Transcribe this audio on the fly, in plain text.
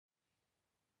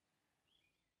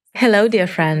Hello, dear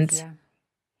friends.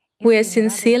 We are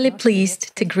sincerely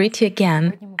pleased to greet you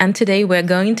again, and today we are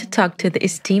going to talk to the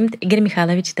esteemed Igor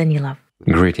Mikhailovich Danilov.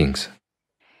 Greetings.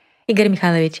 Igor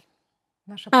Mikhailovich,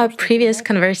 our previous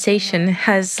conversation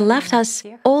has left us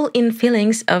all in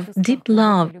feelings of deep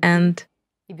love and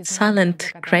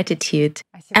silent gratitude.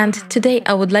 And today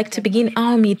I would like to begin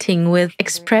our meeting with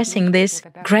expressing this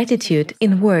gratitude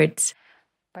in words.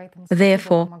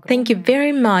 Therefore, thank you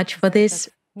very much for this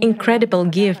incredible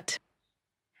gift,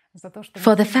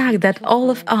 for the fact that all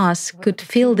of us could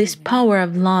feel this power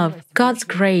of love, God's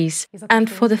grace, and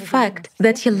for the fact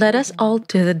that He led us all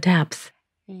to the depth.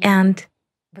 And,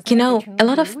 a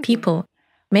lot of people,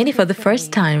 many for the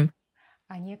first time,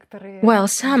 while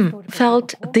some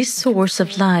felt this source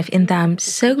of life in them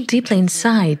so deeply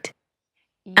inside,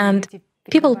 and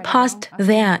people passed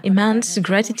their immense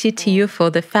gratitude to you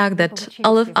for the fact that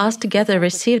all of us together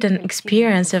received an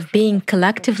experience of being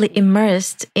collectively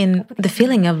immersed in the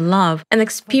feeling of love, an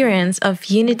experience of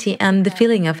unity and the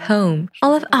feeling of home.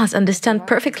 All of us understand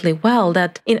perfectly well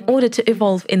that in order to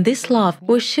evolve in this love,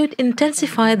 we should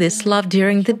intensify this love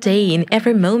during the day in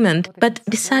every moment. But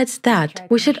besides that,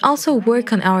 we should also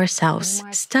work on ourselves,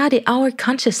 study our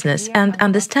consciousness and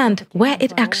understand where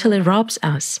it actually robs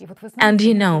us. And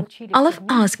all of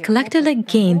us collectively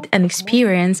gained an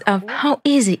experience of how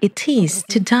easy it is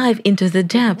to dive into the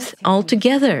depth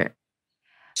altogether.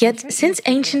 Yet, since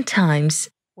ancient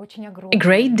times, a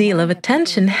great deal of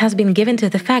attention has been given to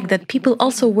the fact that people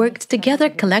also worked together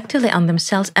collectively on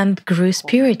themselves and grew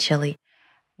spiritually.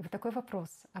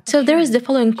 So there is the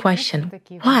following question: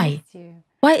 why?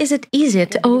 Why is it easier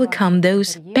to overcome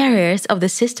those barriers of the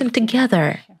system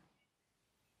together?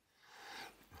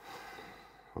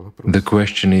 The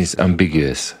question is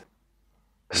ambiguous,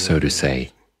 so to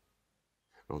say.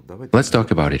 Let's talk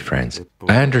about it, friends.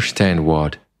 I understand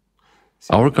what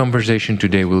our conversation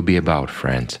today will be about,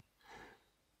 friends.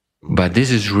 But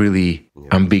this is really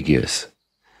ambiguous.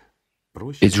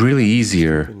 It's really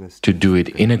easier to do it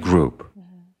in a group,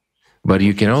 but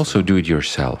you can also do it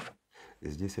yourself.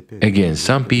 Again,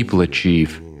 some people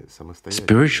achieve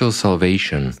spiritual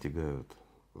salvation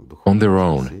on their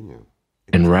own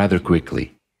and rather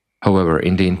quickly. However,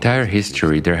 in the entire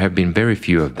history, there have been very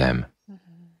few of them.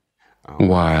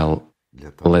 While,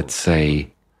 let's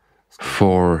say,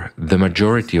 for the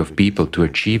majority of people to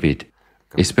achieve it,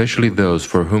 especially those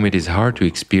for whom it is hard to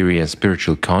experience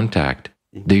spiritual contact,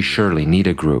 they surely need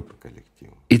a group.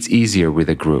 It's easier with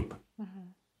a group.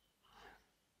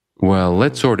 Well,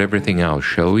 let's sort everything out,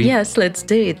 shall we? Yes, let's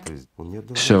do it.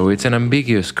 So, it's an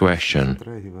ambiguous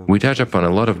question. We touch upon a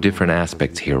lot of different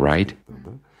aspects here, right?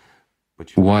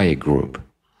 Why a group?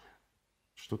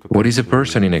 What is a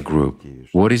person in a group?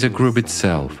 What is a group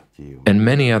itself? And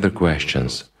many other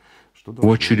questions.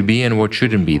 What should be and what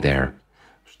shouldn't be there?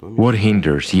 What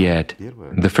hinders, yet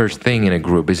the first thing in a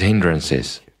group is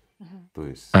hindrances.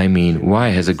 I mean, why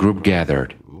has a group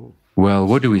gathered? Well,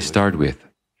 what do we start with?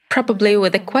 Probably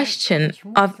with the question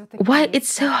of why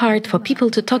it's so hard for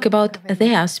people to talk about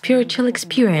their spiritual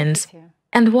experience.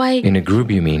 And why... In a group,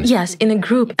 you mean? Yes, in a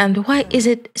group. And why is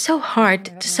it so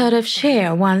hard to sort of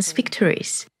share one's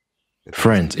victories?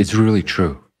 Friends, it's really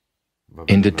true.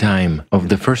 In the time of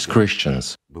the first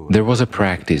Christians, there was a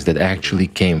practice that actually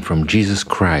came from Jesus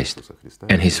Christ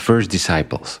and His first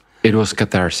disciples. It was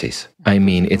catharsis. I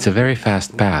mean, it's a very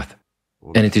fast path,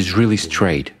 and it is really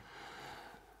straight.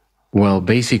 Well,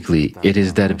 basically, it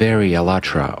is that very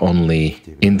alatra, only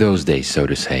in those days, so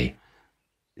to say.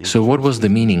 So what was the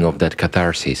meaning of that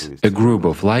catharsis? A group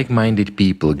of like-minded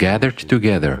people gathered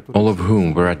together, all of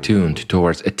whom were attuned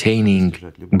towards attaining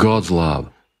God's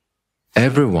love.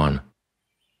 Everyone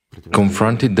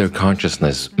confronted their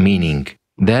consciousness, meaning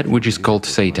that which is called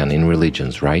Satan in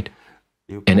religions, right?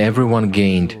 And everyone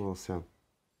gained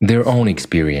their own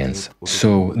experience,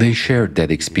 so they shared that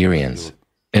experience.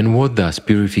 And what does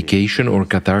purification or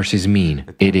catharsis mean?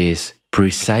 It is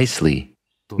precisely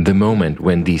the moment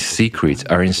when these secrets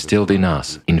are instilled in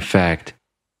us. In fact,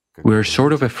 we're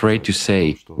sort of afraid to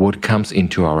say what comes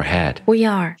into our head. We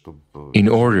are. In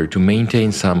order to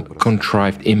maintain some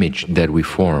contrived image that we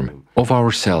form of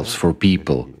ourselves for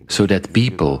people, so that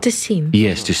people... To seem.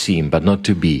 Yes, to seem, but not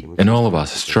to be. And all of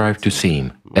us strive to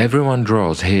seem. Everyone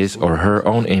draws his or her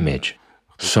own image.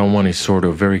 Someone is sort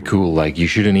of very cool, like you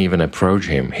shouldn't even approach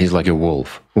him, he's like a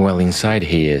wolf. While inside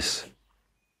he is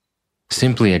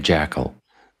simply a jackal.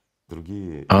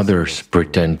 Others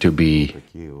pretend to be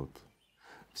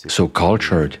so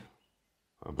cultured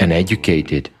and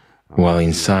educated, while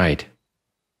inside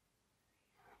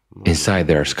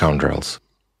they are scoundrels.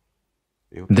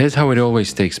 That's how it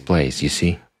always takes place, you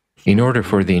see. In order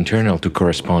for the internal to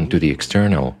correspond to the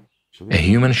external, A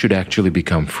human should actually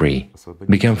become free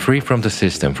from the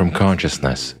system, from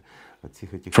consciousness,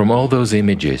 from all those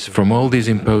images, from all this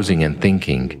imposing and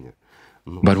thinking.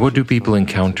 But what do people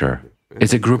encounter?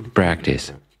 It's a group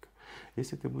practice.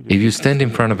 If you stand in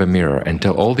front of a mirror and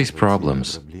tell all these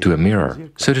problems to a mirror,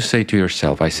 so to say to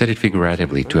yourself, I said it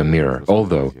figuratively, to a mirror,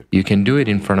 although you can do it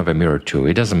in front of a mirror too,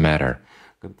 it doesn't matter.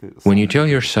 When you tell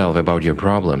yourself about your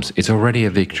problems, it's already a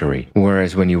victory.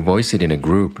 Whereas when you voice it in a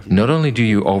group, not only do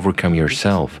you overcome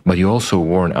yourself, but you also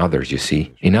warn others, you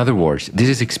see. In other words, this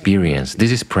is experience,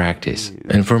 this is practice.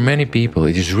 And for many people,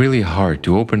 it is really hard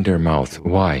to open their mouth.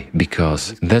 Why?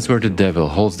 Because that's where the devil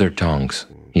holds their tongues,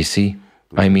 you see.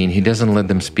 I mean, he doesn't let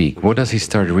them speak. What does he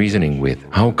start reasoning with?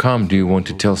 How come do you want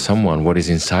to tell someone what is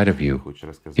inside of you?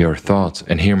 Your thoughts.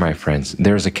 And here, my friends,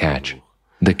 there's a catch.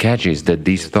 The catch is that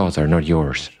these thoughts are not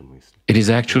yours. It is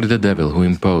actually the devil who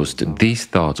imposed these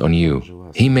thoughts on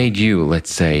you. He made you,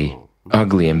 let's say,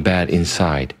 ugly and bad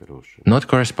inside, not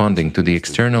corresponding to the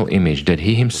external image that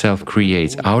he himself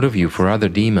creates out of you for other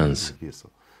demons,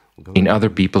 in other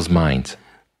people's minds.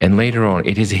 And later on,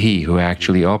 it is he who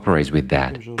actually operates with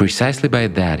that. Precisely by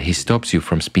that, he stops you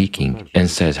from speaking and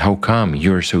says, how come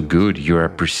you are so good, you are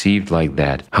perceived like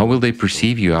that? How will they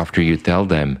perceive you after you tell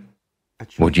them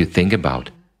what you think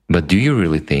about? But do you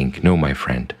really think? No, my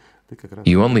friend.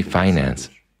 You only finance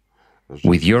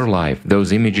with your life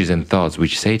those images and thoughts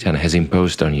which Satan has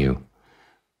imposed on you.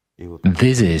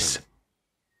 This is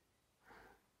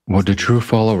what the true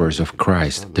followers of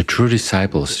Christ, the true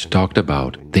disciples, talked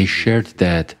about. They shared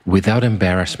that without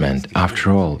embarrassment.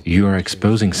 After all, you are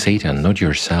exposing Satan, not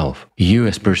yourself. You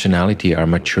as personality are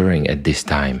maturing at this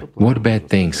time. What bad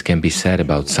things can be said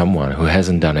about someone who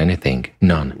hasn't done anything?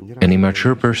 None. An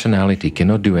immature personality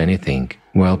cannot do anything,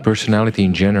 while personality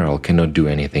in general cannot do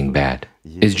anything bad.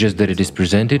 It's just that it is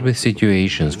presented with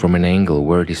situations from an angle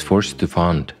where it is forced to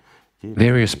fund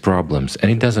various problems,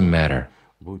 and it doesn't matter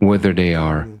whether they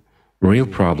are real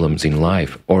problems in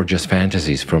life or just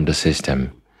fantasies from the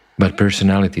system. But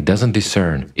personality doesn't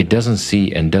discern, it doesn't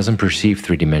see and doesn't perceive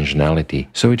three-dimensionality,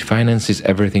 so it finances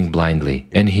everything blindly.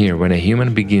 And here, when a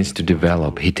human begins to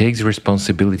develop, he takes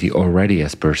responsibility already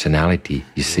as personality,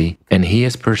 you see? And he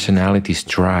as personality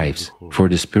strives for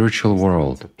the spiritual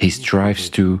world. He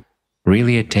strives to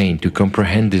really attain, to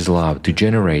comprehend this love, to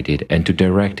generate it and to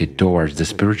direct it towards the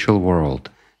spiritual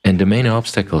world. And the main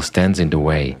obstacle stands in the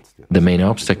way. The main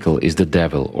obstacle is the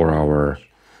devil, or our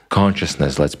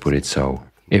consciousness, let's put it so,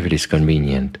 if it is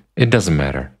convenient. It doesn't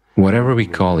matter. Whatever we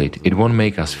call it, it won't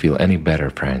make us feel any better,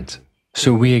 friends.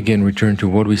 So we again return to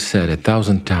what we said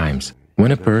 1,000 times.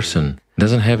 When a person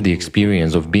doesn't have the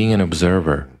experience of being an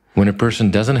observer, when a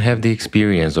person doesn't have the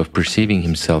experience of perceiving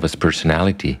himself as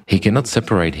personality, he cannot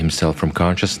separate himself from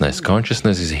consciousness.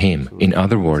 Consciousness is him. In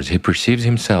other words, he perceives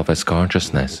himself as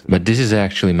consciousness. But this is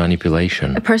actually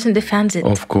manipulation. A person defends it.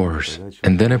 Of course.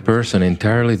 And then a person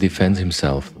entirely defends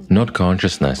himself, not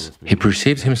consciousness. He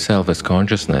perceives himself as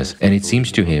consciousness, and it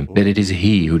seems to him that it is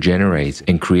he who generates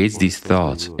and creates these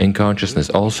thoughts, and consciousness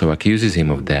also accuses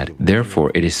him of that.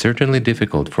 Therefore, it is certainly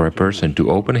difficult for a person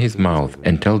to open his mouth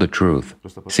and tell the truth,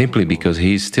 simply because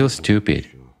he is still stupid.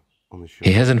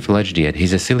 He hasn't fledged yet,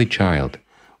 he's a silly child.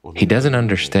 He doesn't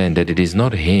understand that it is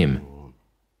not him,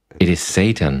 it is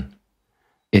Satan.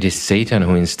 It is Satan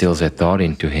who instills a thought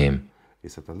into him,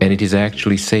 and it is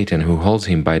actually Satan who holds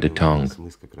him by the tongue.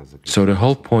 So the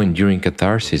whole point during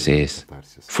catharsis is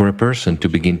for a person to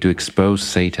begin to expose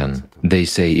Satan. They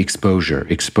say exposure,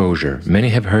 exposure. Many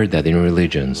have heard that in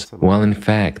religions, while in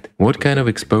fact, what kind of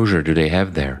exposure do they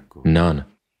have there? None.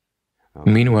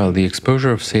 Meanwhile, the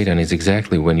exposure of Satan is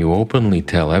exactly when you openly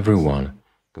tell everyone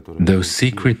those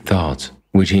secret thoughts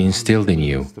which he instilled in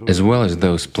you, as well as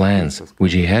those plans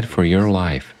which he had for your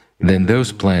life. Then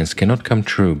those plans cannot come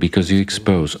true because you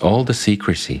expose all the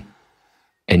secrecy.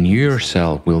 And you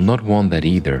yourself will not want that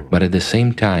either, but at the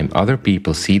same time other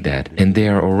people see that and they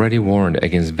are already warned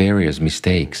against various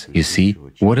mistakes. You see,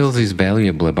 what else is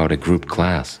valuable about a group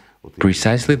class?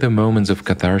 Precisely the moments of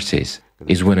catharsis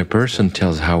is when a person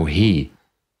tells how he,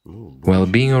 while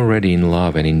being already in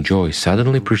love and in joy,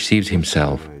 suddenly perceives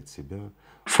himself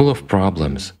full of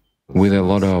problems, with a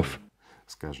lot of,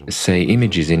 say,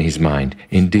 images in his mind,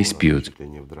 in disputes,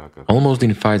 almost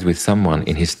in fights with someone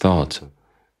in his thoughts.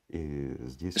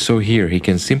 So here he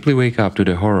can simply wake up to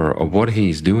the horror of what he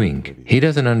is doing. He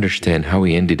doesn't understand how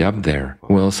he ended up there.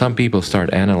 Well, some people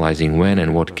start analyzing when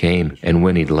and what came and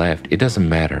when it left. It doesn't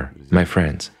matter, my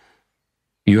friends.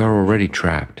 You are already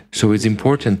trapped. So it's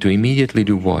important to immediately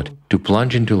do what? To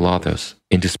plunge into lotus.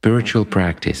 into spiritual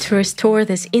practice. To restore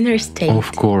this inner state.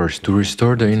 Of course, to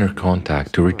restore the inner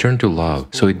contact, to return to love.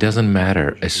 So it doesn't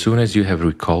matter, as soon as you have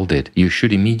recalled it, you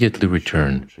should immediately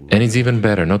return. And it's even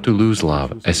better not to lose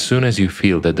love. As soon as you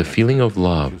feel that the feeling of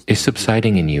love is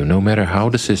subsiding in you, no matter how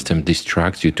the system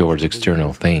distracts you towards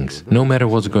external things, no matter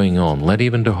what's going on, let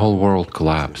even the whole world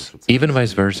collapse. Even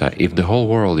vice versa, if the whole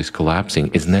world is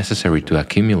collapsing, it's necessary to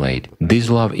accumulate this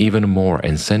love even more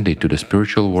and send it to the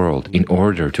spiritual world in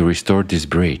order to restore this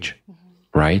bridge,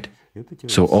 right?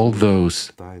 So all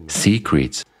those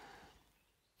secrets,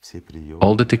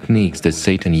 all the techniques that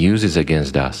Satan uses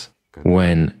against us,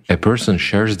 when a person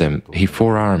shares them, he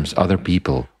forearms other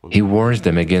people, he warns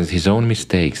them against his own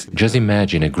mistakes. Just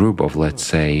imagine a group of, let's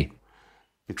say,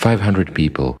 500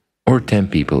 people or 10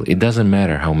 people, it doesn't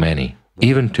matter how many,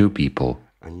 even 2 people,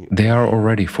 they are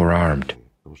already forearmed,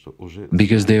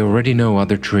 because they already know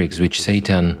other tricks which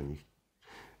Satan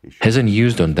hasn't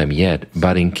used on them yet,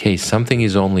 but in case something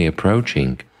is only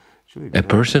approaching, a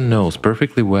person knows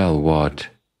perfectly well what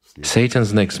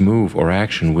Satan's next move or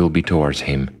action will be towards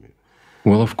him.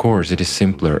 Well, of course, it is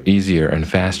simpler, easier and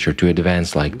faster to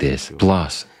advance like this.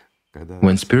 Plus,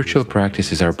 when spiritual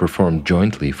practices are performed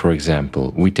jointly, for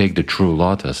example, we take the true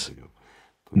lotus,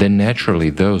 then naturally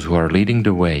those who are leading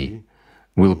the way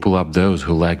will pull up those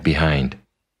who lag behind.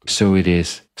 So it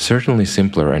is certainly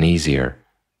simpler and easier,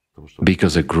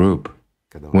 because a group,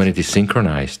 when it is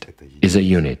synchronized, is a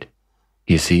unit.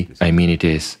 You see, I mean it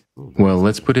is, well,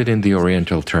 let's put it in the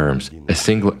Oriental terms, a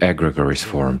single egregorous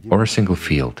form, or a single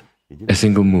field, a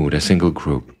single mood, a single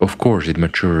group. Of course, it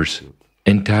matures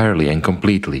entirely and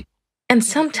completely. And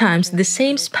sometimes the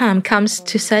same spam comes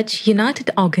to such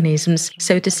united organisms,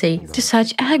 so to say, to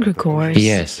such egregores.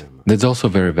 Yes, that's also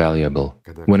very valuable.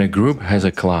 When a group has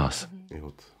a class,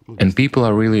 and people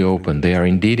are really open, they are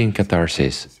indeed in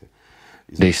catharsis,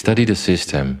 they study the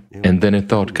system, and then a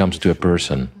thought comes to a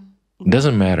person.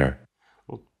 Doesn't matter.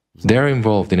 They are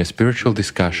involved in a spiritual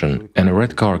discussion, and a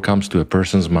red car comes to a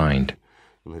person's mind.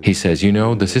 He says, you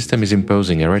know, the system is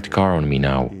imposing a red car on me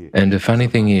now. And the funny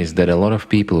thing is that a lot of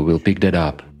people will pick that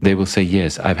up. They will say,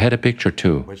 yes, I've had a picture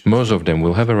too. Most of them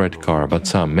will have a red car, but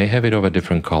some may have it of a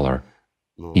different color.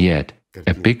 Yet,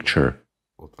 a picture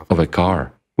of a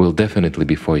car will definitely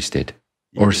be foisted.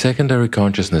 Or secondary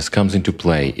consciousness comes into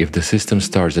play if the system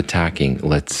starts attacking,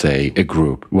 let's say, a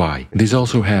group. Why? This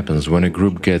also happens when a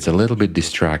group gets a little bit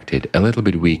distracted, a little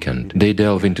bit weakened. They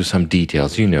delve into some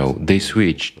details, you know, they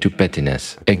switch to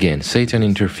pettiness. Again, Satan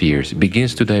interferes,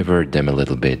 begins to divert them a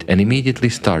little bit, and immediately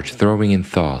starts throwing in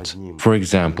thoughts. For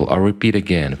example, I'll repeat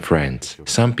again, friends.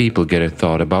 Some people get a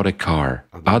thought about a car,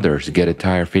 others get a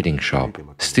tire fitting shop,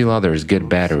 still others get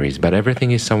batteries, but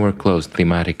everything is somewhere close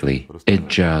thematically. It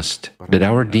just that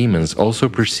our demons also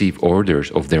perceive orders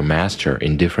of their master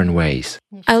in different ways.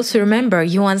 I also remember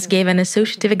you once gave an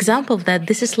associative example of that.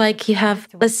 This is like you have,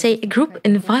 let's say, a group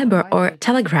in Viber or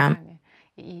Telegram,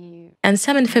 and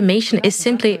some information is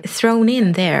simply thrown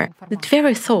in there, that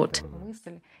very thought.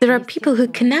 There are people who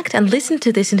connect and listen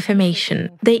to this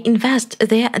information. They invest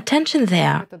their attention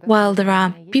there, while there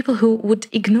are people who would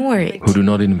ignore it. Who do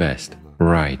not invest.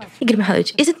 Right. Igor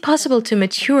Mikhailovich, is it possible to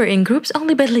mature in groups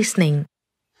only by listening?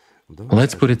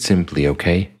 Let's put it simply,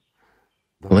 okay?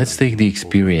 Let's take the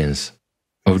experience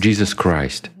of Jesus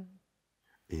Christ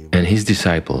and his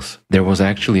disciples. There was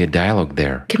actually a dialogue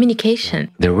there.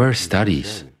 Communication. There were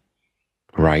studies,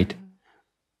 right?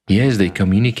 Yes, they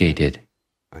communicated.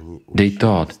 They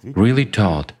taught, really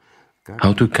taught,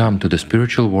 how to come to the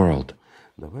spiritual world.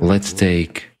 Let's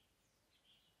take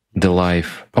the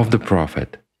life of the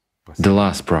prophet, the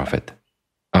last prophet.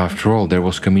 After all, there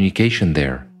was communication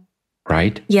there,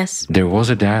 right? Yes. There was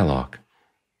a dialogue.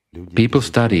 People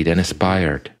studied and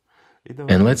aspired.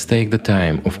 And let's take the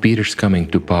time of Peter's coming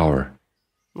to power,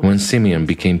 when Simeon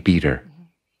became Peter.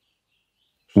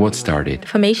 What started?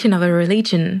 Formation of a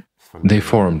religion. They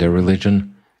formed a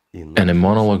religion, and a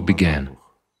monologue began.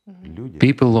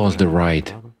 People lost the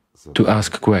right to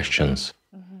ask questions.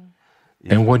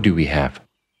 And what do we have?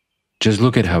 Just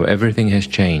look at how everything has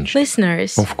changed.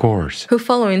 Listeners. Of course. Who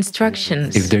follow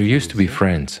instructions. If there used to be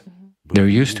friends, there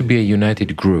used to be a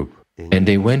united group, and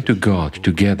they went to God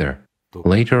together.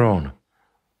 Later on,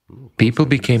 people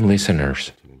became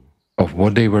listeners of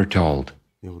what they were told.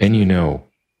 And you know,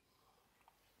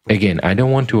 again, I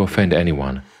don't want to offend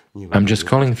anyone. I'm just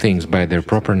calling things by their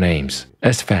proper names,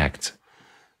 as facts.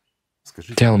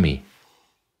 Tell me,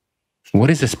 what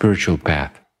is a spiritual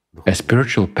path? A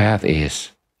spiritual path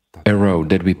is a road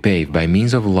that we pave by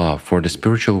means of love for the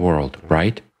spiritual world,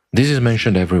 right? This is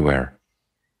mentioned everywhere.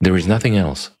 There is nothing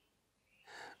else.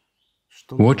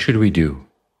 What should we do?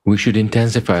 We should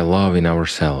intensify love in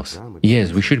ourselves.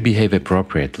 Yes, we should behave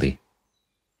appropriately.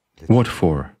 What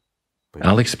for?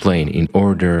 I'll explain in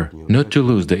order not to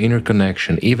lose the inner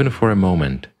connection even for a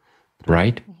moment,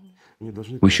 right?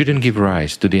 We shouldn't give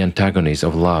rise to the antagonism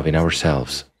of love in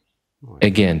ourselves.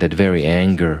 Again, that very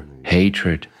anger,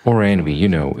 hatred, or envy,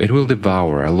 it will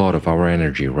devour a lot of our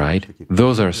energy, right?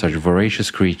 Those are such voracious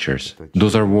creatures.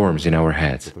 Those are worms in our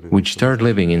heads, which start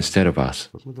living instead of us.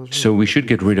 So we should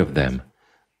get rid of them.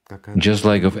 Just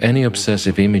like of any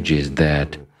obsessive images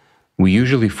that we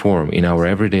usually form in our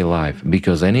everyday life,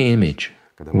 because any image,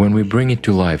 when we bring it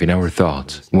to life in our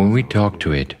thoughts, when we talk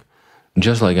to it,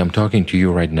 just like I'm talking to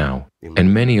you right now,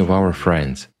 and many of our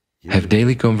friends have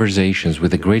daily conversations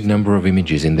with a great number of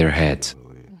images in their heads.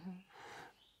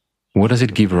 What does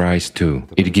it give rise to?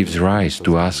 It gives rise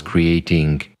to us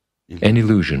creating an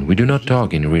illusion. We do not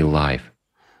talk in real life.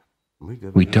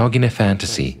 We talk in a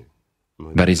fantasy,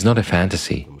 but it's not a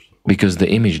fantasy, because the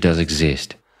image does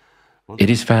exist. It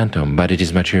is phantom, but it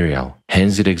is material.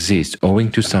 Hence it exists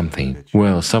owing to something.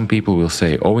 Well, some people will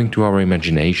say owing to our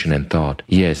imagination and thought.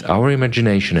 Yes, our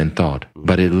imagination and thought,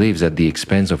 but it lives at the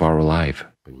expense of our life.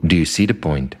 Do you see the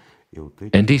point?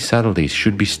 And these subtleties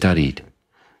should be studied.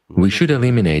 We should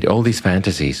eliminate all these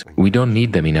fantasies. We don't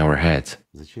need them in our heads.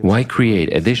 Why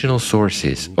create additional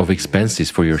sources of expenses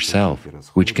for yourself,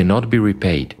 which cannot be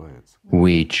repaid,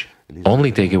 which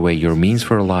only take away your means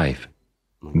for life,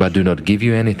 but do not give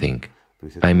you anything?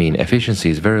 I mean,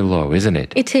 efficiency is very low, isn't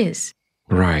it? It is.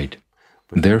 Right.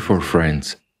 Therefore,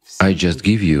 friends, I just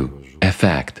give you a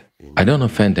fact. I don't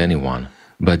offend anyone,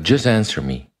 but just answer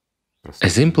me. A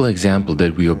simple example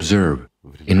that we observe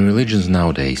in religions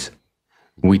nowadays.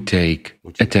 We take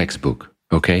a textbook,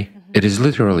 okay? It is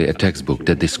literally a textbook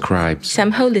that describes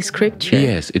some holy scripture.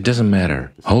 Yes, it doesn't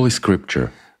matter. Holy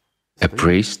scripture. A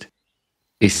priest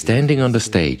is standing on the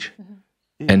stage,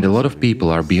 and a lot of people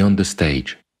are beyond the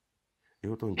stage.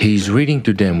 He is reading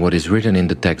to them what is written in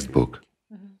the textbook,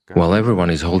 while everyone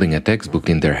is holding a textbook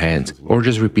in their hands or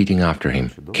just repeating after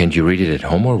him. Can't you read it at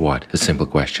home or what? A simple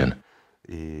question.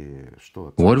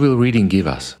 What will reading give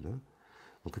us?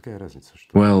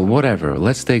 Well, whatever.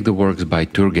 Let's take the works by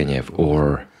Turgenev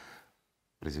or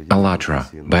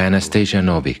Allatra by Anastasia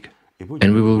Novik,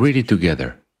 and we will read it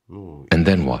together. And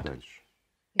then what?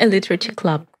 A literature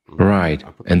club. Right.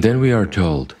 And then we are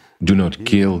told, do not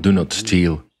kill, do not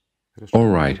steal. All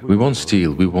right, we won't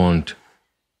steal, we won't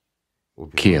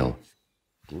kill.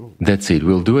 That's it,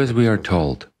 we'll do as we are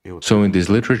told. So in this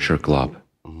literature club,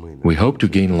 we hope to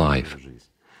gain life.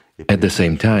 At the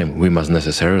same time, we must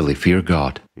necessarily fear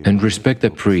God and respect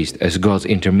the priest as God's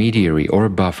intermediary or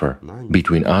buffer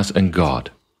between us and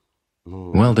God.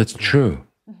 Well, that's true.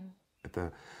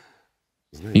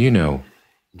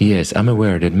 Yes, I'm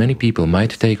aware that many people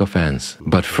might take offense,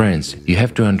 but friends, you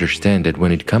have to understand that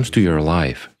when it comes to your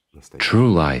life,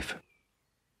 true life,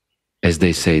 as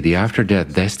they say, the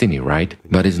after-death destiny, right?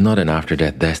 But it's not an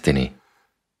after-death destiny.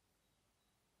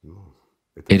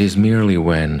 It is merely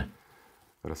when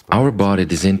our body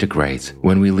disintegrates,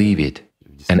 when we leave it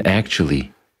and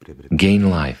actually gain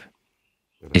life.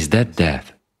 Is that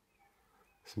death?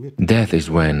 Death is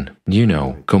when,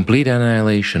 complete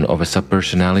annihilation of a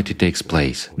subpersonality takes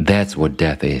place. That's what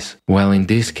death is. While in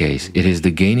this case, it is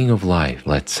the gaining of life,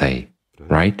 let's say,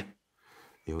 right?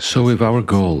 So if our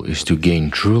goal is to gain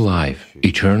true life,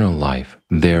 eternal life,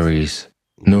 there is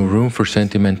no room for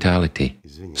sentimentality.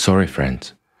 Sorry,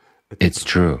 friends. It's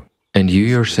true. And you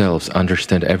yourselves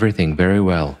understand everything very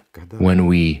well. When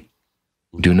we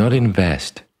do not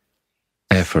invest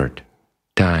effort,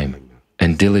 time,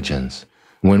 and diligence,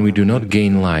 when we do not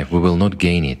gain life, we will not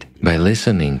gain it. By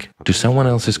listening to someone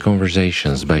else's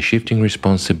conversations, by shifting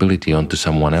responsibility onto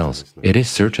someone else. It is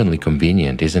certainly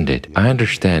convenient, isn't it? I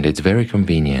understand, it's very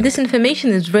convenient. This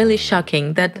information is really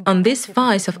shocking, that on this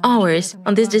vice of ours,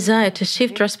 on this desire to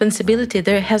shift responsibility,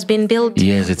 there has been built...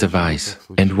 Yes, it's a vice.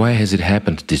 And why has it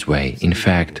happened this way? In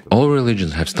fact, all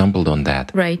religions have stumbled on that.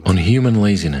 Right. On human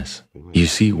laziness. You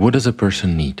see, what does a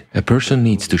person need? A person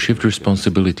needs to shift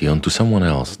responsibility onto someone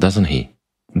else, doesn't he?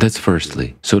 That's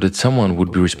firstly, so that someone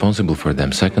would be responsible for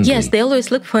them. Secondly... Yes, they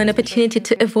always look for an opportunity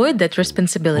to avoid that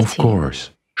responsibility. Of course,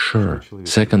 sure.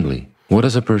 Secondly, what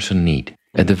does a person need?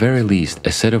 At the very least,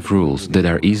 a set of rules that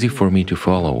are easy for me to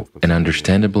follow and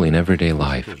understandable in everyday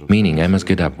life, meaning I must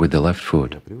get up with the left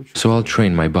foot. So I'll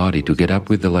train my body to get up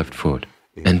with the left foot.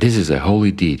 And this is a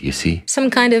holy deed, you see? Some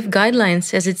kind of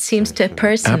guidelines, as it seems to a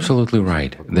person. Absolutely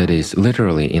right. That is,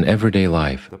 literally in everyday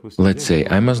life. Let's say,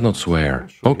 I must not swear.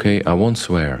 Okay, I won't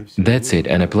swear. That's it,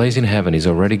 and a place in heaven is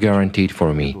already guaranteed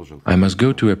for me. I must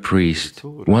go to a priest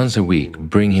once a week,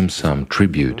 bring him some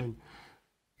tribute.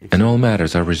 and all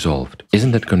matters are resolved.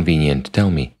 Isn't that convenient?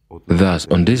 Tell me. Thus,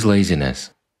 on this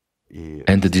laziness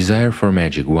and the desire for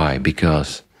magic, why?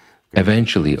 Because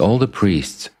eventually all the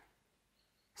priests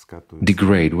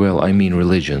degrade, well, I mean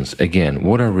religions. Again,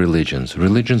 what are religions?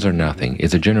 Religions are nothing,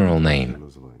 it's a general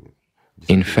name.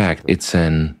 In fact, it's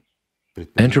an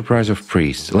enterprise of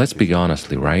priests, let's be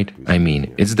honestly, right? I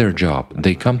mean, it's their job,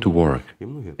 they come to work,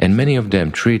 and many of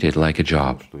them treat it like a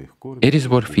job. It is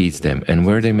what feeds them and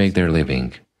where they make their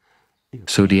living.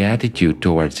 So the attitude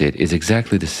towards it is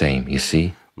exactly the same, you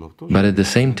see? But at the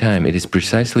same time, it is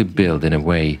precisely built in a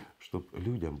way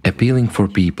appealing for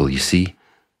people, you see?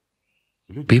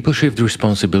 People shift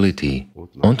responsibility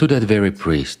onto that very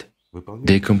priest.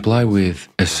 They comply with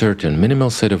a certain minimal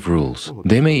set of rules.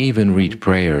 They may even read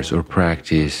prayers or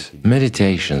practice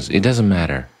meditations, it doesn't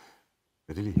matter.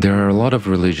 There are a lot of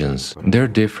religions, they're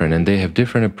different and they have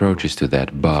different approaches to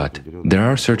that, but there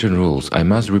are certain rules. I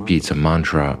must repeat some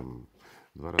mantra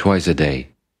twice a day,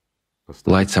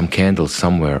 light some candles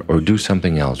somewhere or do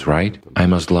something else, right? I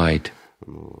must light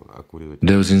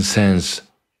those incense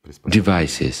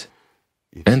devices.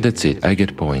 And that's it, I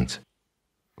get points.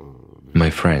 My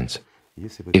friends,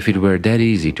 if it were that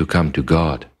easy to come to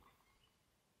God,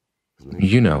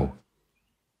 you know,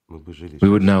 we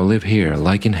would now live here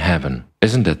like in heaven,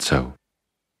 isn't that so?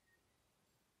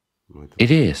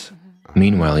 It is.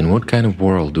 Meanwhile, in what kind of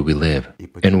world do we live?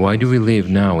 And why do we live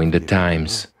now in the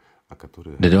times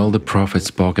that all the prophets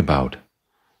spoke about,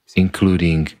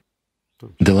 including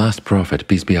the last prophet,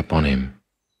 peace be upon him?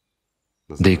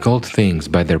 They called things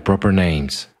by their proper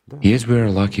names. Yes, we are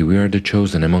lucky, we are the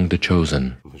chosen among the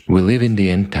chosen. We live in the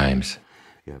end times,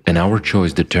 and our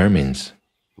choice determines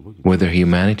whether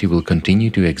humanity will continue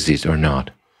to exist or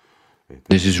not.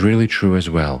 This is really true as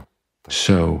well.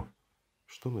 So,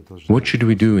 what should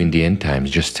we do in the end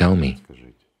times? Just tell me.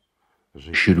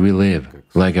 Should we live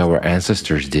like our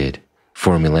ancestors did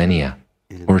for millennia,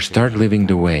 or start living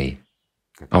the way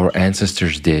our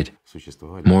ancestors did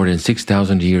more than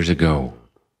 6,000 years ago,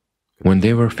 when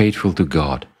they were faithful to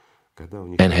God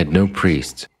and had no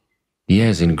priests?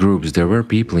 Yes, in groups there were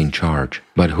people in charge,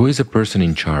 but who is a person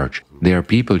in charge? They are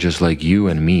people just like you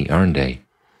and me, aren't they?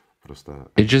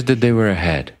 It's just that they were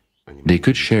ahead. They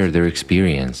could share their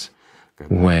experience.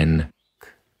 When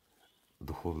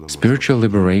spiritual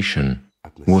liberation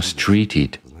was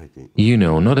treated, you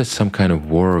know, not as some kind of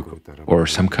work or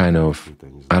some kind of,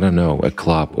 I don't know, a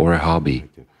club or a hobby,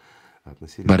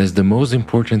 but as the most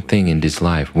important thing in this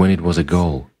life, when it was a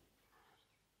goal.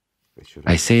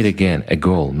 I say it again, a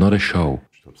goal, not a show.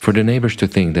 For the neighbors to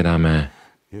think that I'm a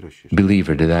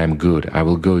believer, that I'm good, I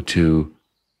will go to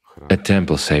a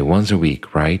temple, say, once a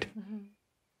week, right?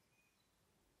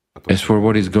 As for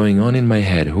what is going on in my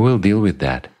head, who will deal with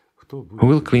that? Who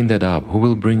will clean that up? Who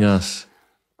will bring us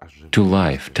to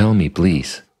life? Tell me,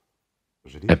 please.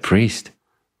 A priest?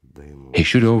 He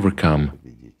should overcome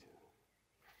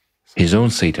his own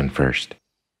Satan first.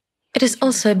 It is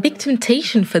also a big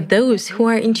temptation for those who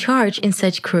are in charge in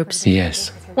such groups.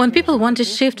 Yes. When people want to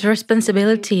shift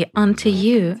responsibility onto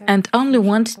you and only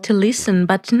want to listen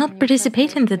but not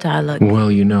participate in the dialogue. Well,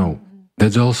 you know,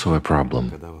 that's also a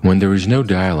problem. When there is no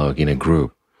dialogue in a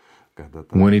group,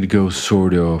 when it goes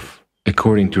sort of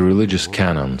according to religious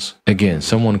canons, again,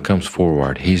 someone comes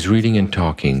forward, he's reading and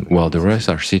talking, while the rest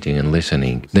are sitting and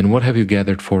listening, then what have you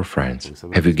gathered for, friends?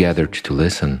 Have you gathered to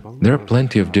listen? There are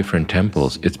plenty of different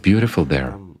temples, it's beautiful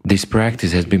there. This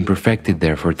practice has been perfected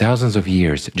there for thousands of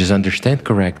years, just understand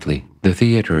correctly. The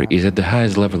theater is at the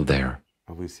highest level there.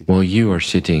 While you are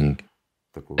sitting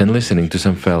and listening to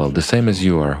some fellow, the same as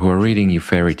you are, who are reading you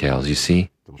fairy tales, you see?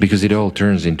 Because it all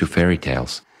turns into fairy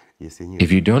tales.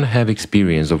 If you don't have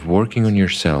experience of working on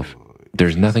yourself,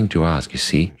 there's nothing to ask, you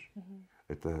see?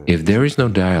 If there is no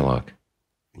dialogue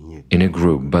in a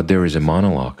group, but there is a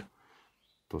monologue,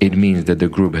 it means that the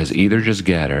group has either just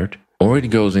gathered or it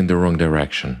goes in the wrong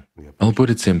direction. I'll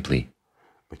put it simply.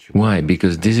 Why?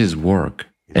 Because this is work,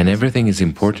 and everything is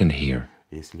important here.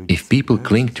 If people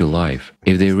cling to life,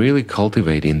 if they really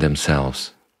cultivate in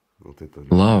themselves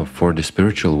love for the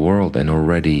spiritual world and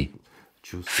already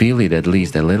feel it at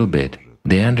least a little bit,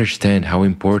 they understand how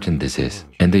important this is,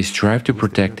 and they strive to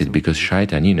protect it because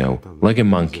Shaitan, you know, like a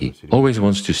monkey, always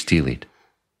wants to steal it.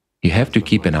 You have to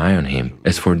keep an eye on him.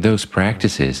 As for those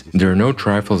practices, there are no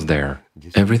trifles there.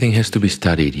 Everything has to be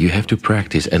studied, you have to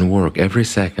practice and work every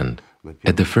second.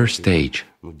 At the first stage,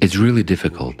 it's really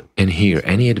difficult, and here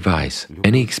any advice,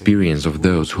 any experience of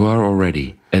those who are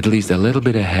already at least a little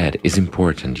bit ahead is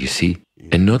important, you see?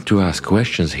 And not to ask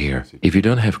questions here. If you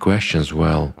don't have questions,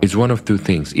 well, it's one of two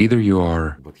things. Either you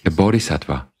are a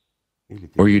bodhisattva,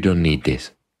 or you don't need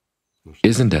this.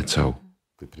 Isn't that so?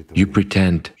 You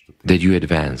pretend that you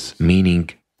advance, meaning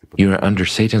you are under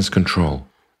Satan's control.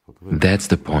 That's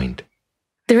the point.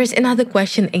 There is another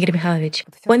question, Igor Mikhailovich.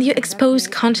 When you expose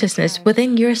consciousness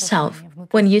within yourself,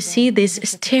 when you see these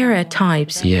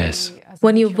stereotypes, Yes,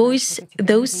 when you voice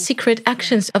those secret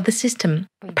actions of the system,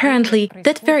 apparently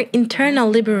that very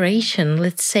internal liberation,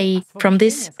 let's say, from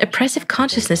this oppressive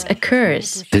consciousness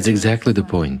occurs. that's exactly the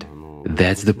point.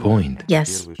 That's the point.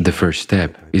 Yes. The first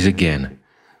step is again,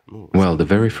 well, the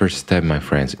very first step, my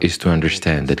friends, is to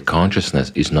understand that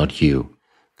consciousness is not you.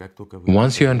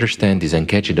 Once you understand this and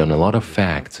catch it on a lot of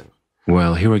facts,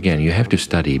 well, here again, you have to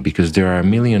study because there are a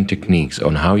million techniques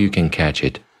on how you can catch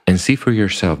it and see for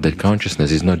yourself that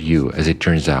consciousness is not you, as it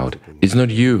turns out. It's not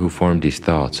you who formed these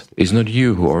thoughts. It's not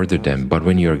you who ordered them, but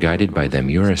when you are guided by them,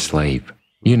 you're a slave.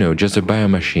 You know, just a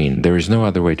biomachine, there is no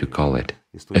other way to call it.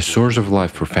 A source of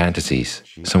life for fantasies,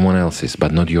 someone else's,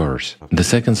 but not yours. The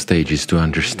second stage is to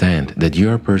understand that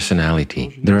your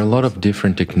personality. There are a lot of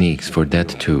different techniques for that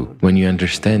too. When you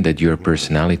understand that your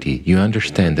personality, you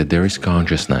understand that there is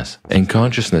consciousness. And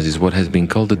consciousness is what has been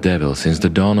called the devil since the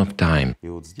dawn of time.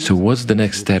 So what's the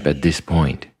next step at this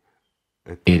point?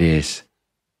 It is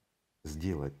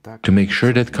to make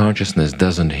sure that consciousness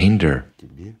doesn't hinder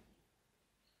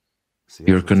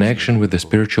your connection with the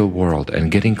spiritual world and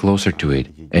getting closer to it,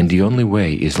 and the only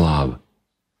way is love.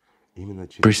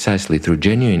 Precisely through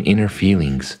genuine inner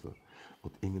feelings.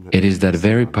 It is that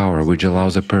very power which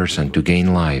allows a person to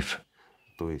gain life.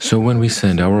 So when we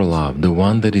send our love, the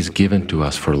one that is given to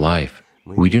us for life,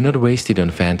 we do not waste it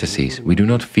on fantasies, we do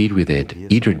not feed with it,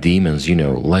 either demons, you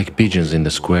know, like pigeons in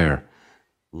the square,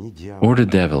 or the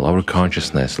devil, our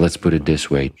consciousness, let's put it this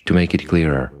way, to make it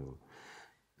clearer.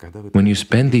 When you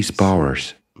spend these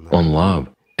powers on love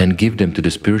and give them to the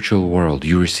spiritual world,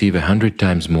 you receive 100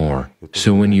 times more.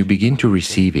 So when you begin to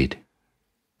receive it,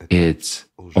 it's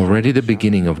already the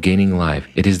beginning of gaining life.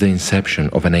 It is the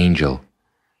inception of an angel.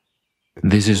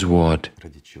 This is what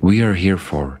we are here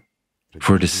for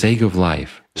the sake of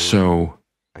life. So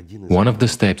one of the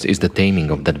steps is the taming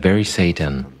of that very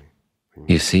Satan.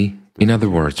 You see? In other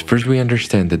words, first we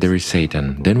understand that there is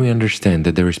Satan, then we understand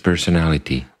that there is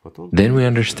personality, then we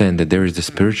understand that there is the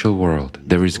spiritual world,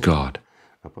 there is God,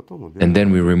 and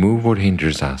then we remove what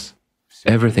hinders us.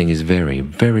 Everything is very,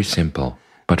 very simple.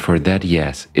 But for that,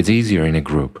 yes, it's easier in a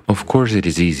group. Of course it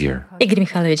is easier. Igor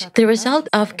Mikhailovich, the result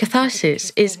of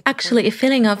catharsis is actually a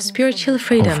feeling of spiritual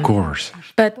freedom. Of course.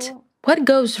 But what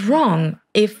goes wrong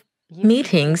if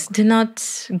meetings do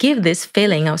not give this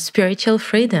feeling of spiritual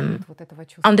freedom?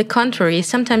 On the contrary,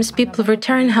 sometimes people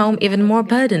return home even more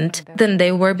burdened than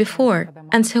they were before,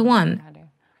 and so on.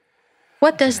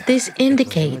 What does this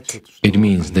indicate? It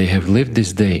means they have lived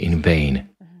this day in vain.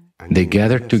 They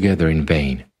gathered together in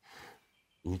vain.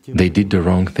 They did the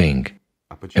wrong thing.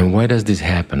 And why does this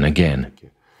happen again?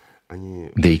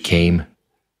 They came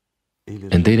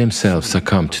and they themselves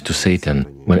succumbed to Satan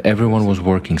when everyone was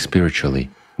working spiritually,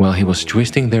 while he was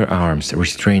twisting their arms,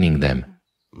 restraining them.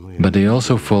 But they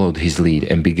also followed his lead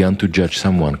and began to judge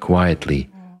someone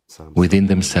quietly within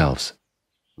themselves.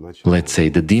 Let's say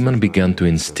the demon began to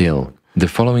instill the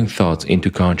following thoughts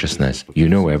into consciousness: you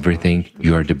know everything,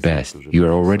 you are the best, you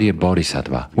are already a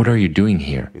bodhisattva, what are you doing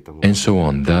here? And so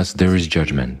on. Thus there is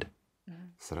judgment,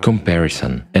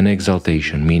 comparison, and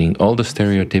exaltation, meaning all the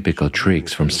stereotypical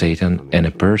tricks from Satan, and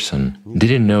a person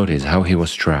didn't notice how he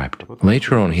was trapped.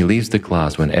 Later on he leaves the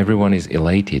class when everyone is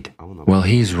elated. While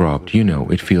he is robbed, you know,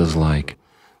 it feels like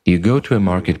you go to a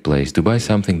marketplace to buy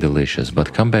something delicious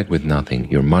but come back with nothing,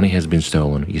 your money has been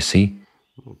stolen, you see?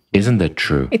 Isn't that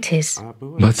true? It is.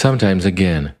 But sometimes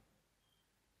again,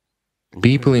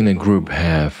 people in a group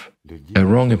have a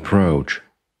wrong approach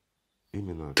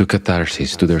to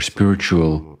catharsis, to their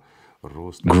spiritual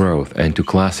growth and to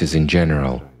classes in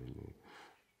general.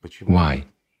 Why?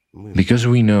 Because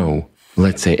we know,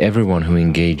 let's say everyone who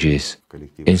engages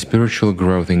in spiritual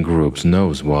growth in groups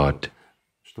knows what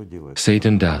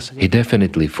Satan does. He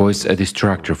definitely foists a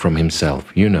distractor from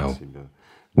himself, you know.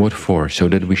 What for? So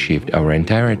that we shift our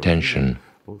entire attention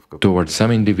towards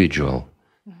some individual.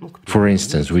 For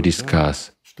instance, we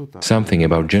discuss something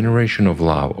about generation of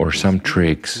love or some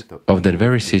tricks of that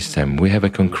very system. We have a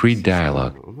concrete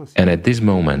dialogue, and at this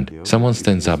moment, someone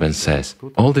stands up and says,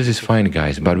 "All this is fine,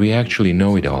 guys, but we actually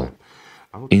know it all.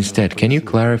 Instead, can you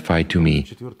clarify to me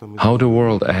how the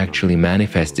world actually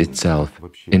manifests itself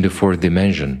in the fourth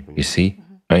dimension, you see?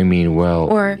 I mean, well...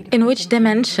 Or in which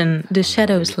dimension do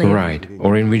shadows live? Right.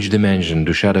 Or in which dimension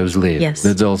do shadows live? Yes.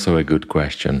 That's also a good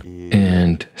question.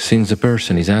 And since the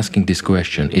person is asking this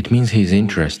question, it means he's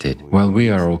interested. While we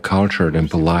are all cultured and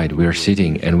polite, we are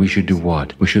sitting and we should do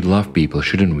what? We should love people,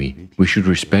 shouldn't we? We should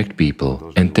respect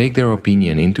people and take their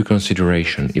opinion into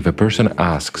consideration. If a person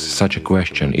asks such a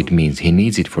question, it means he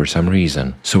needs it for some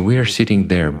reason. So we are sitting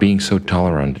there being so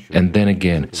tolerant, and then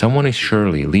again, someone is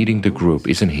surely leading the group,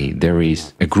 isn't he? There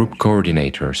is a group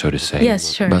coordinator, so to say.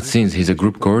 Yes, sure. But since he's a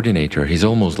group coordinator, he's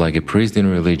almost like a priest in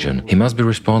religion. He must be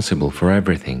responsible for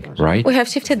everything, right? We have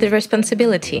shifted the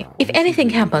responsibility. If anything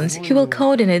happens, he will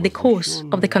coordinate the course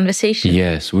of the conversation.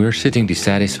 Yes, we are sitting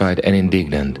dissatisfied and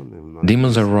indignant.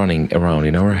 Demons are running around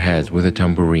in our heads with a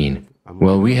tambourine.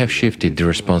 Well, we have shifted the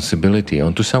responsibility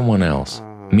onto someone else.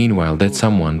 Meanwhile, that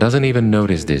someone doesn't even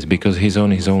notice this because he's on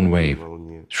his own wave.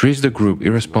 Treats the group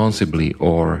irresponsibly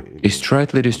or is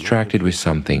slightly distracted with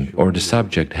something, or the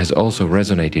subject has also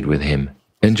resonated with him.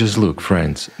 And just look,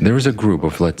 friends, there is a group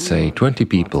of, let's say, 20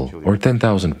 people or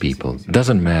 10,000 people,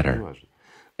 doesn't matter.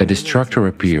 A distractor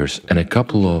appears and a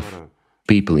couple of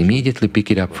people immediately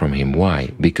pick it up from him. Why?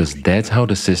 Because that's how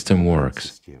the system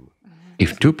works.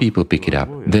 If 2 people pick it up,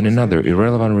 then another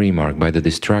irrelevant remark by the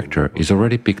distractor is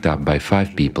already picked up by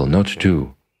 5 people, not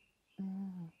 2.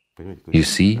 You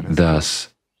see, thus,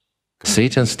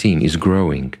 Satan's team is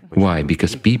growing. Why?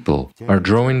 Because people are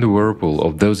drawing the whirlpool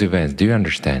of those events. Do you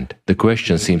understand? The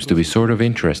question seems to be sort of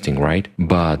interesting, right?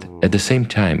 But at the same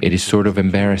time, it is sort of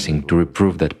embarrassing to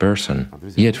reprove that person.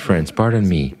 Yet, friends, pardon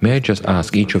me, may I just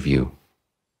ask each of you,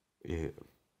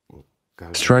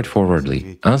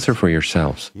 straightforwardly, answer for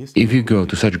yourselves. If you go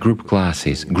to such group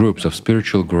classes, groups of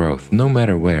spiritual growth, no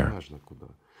matter where,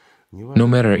 no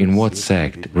matter in what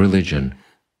sect, religion,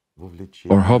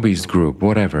 or hobbyist group,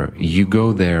 whatever, you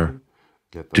go there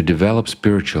to develop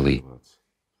spiritually,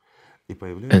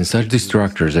 and such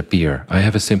distractors appear, I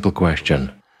have a simple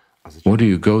question. What do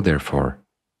you go there for?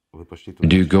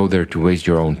 Do you go there to waste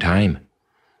your own time?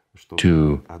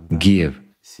 To give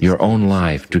your own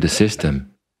life to the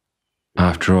system?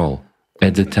 After all,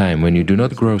 at the time when you do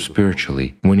not grow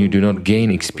spiritually, when you do not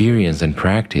gain experience and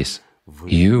practice,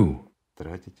 you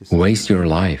waste your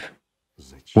life.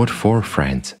 What for,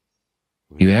 friends?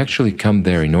 You actually come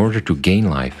there in order to gain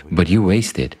life, but you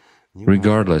waste it,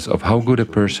 regardless of how good a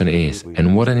person is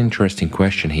and what an interesting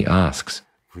question he asks.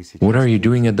 What are you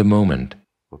doing at the moment?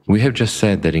 We have just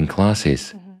said that in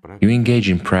classes, you engage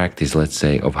in practice, let's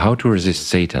say, of how to resist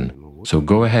Satan, so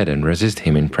go ahead and resist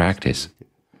him in practice.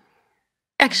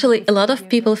 Actually, a lot of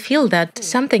people feel that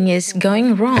something is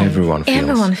going wrong. Everyone feels.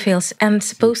 Everyone feels, and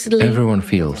supposedly... Everyone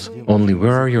feels. Only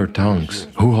where are your tongues?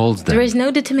 Who holds them? There is no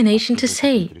determination to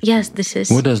say, yes, this is...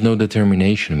 What does no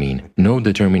determination mean? No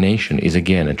determination is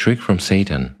again a trick from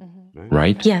Satan,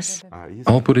 right? Yes.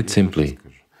 I'll put it simply.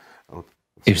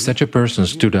 If such a person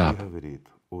stood up,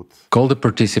 called a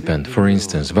participant, for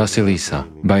instance, Vasilisa,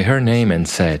 by her name and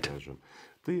said,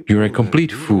 "You're a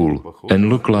complete fool and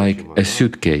look like a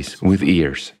suitcase with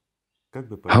ears,"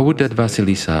 how would that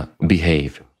Vasilisa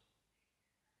behave?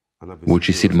 Would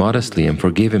she sit modestly and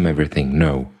forgive him everything?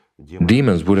 No.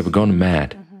 Demons would have gone mad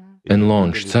and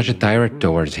launched such a tirade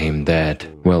towards him that,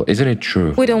 well, isn't it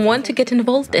true? We don't want to get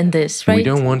involved in this, right? We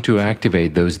don't want to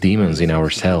activate those demons in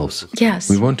ourselves. Yes.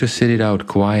 We want to sit it out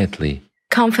quietly.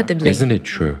 Comfortably. Isn't it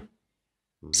true?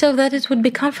 So that it would be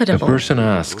A comfortable. person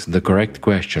asks the correct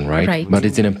question, right? Right. But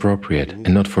it's inappropriate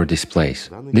and not for this place.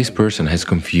 This person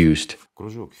has confused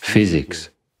physics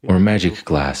or magic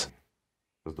class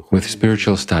with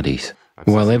spiritual studies.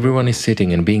 While everyone is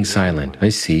sitting and being silent, I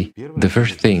see, the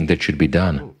first thing that should be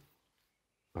done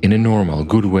in a normal,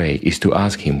 good way is to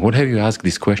ask him, what have you asked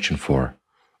this question for?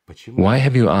 Why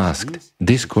have you asked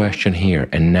this question here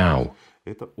and now?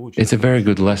 It's a very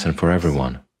good lesson for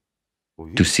everyone.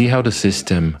 To see how the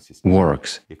system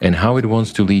works and how it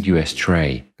wants to lead you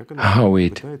astray, how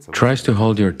it tries to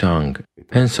hold your tongue,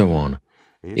 and so on.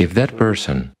 If that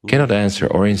person cannot answer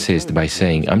or insist by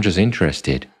saying, "I'm just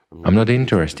interested, I'm not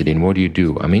interested in what you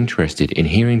do, I'm interested in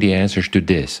hearing the answers to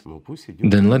this,"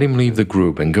 then let him leave the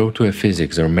group and go to a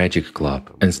physics or magic club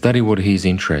and study what he is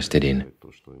interested in.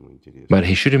 But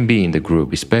he shouldn't be in the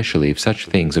group, especially if such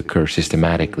things occur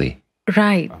systematically.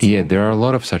 Right. Yet there are a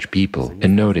lot of such people,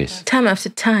 and notice. Time after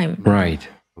time. Right.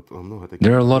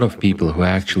 There are a lot of people who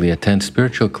actually attend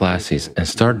spiritual classes and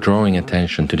start drawing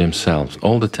attention to themselves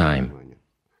all the time.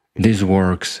 This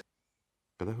works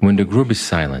when the group is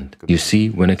silent. You see,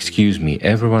 when, excuse me,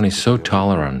 everyone is so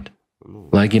tolerant,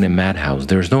 like in a madhouse,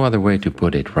 there's no other way to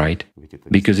put it, right?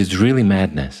 Because it's really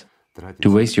madness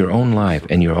to waste your own life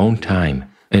and your own time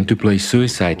and to play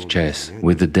suicide chess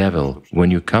with the devil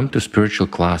when you come to spiritual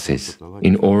classes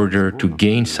in order to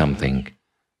gain something,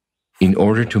 in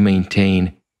order to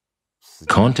maintain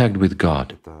contact with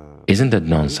God. Isn't that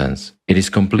nonsense? It is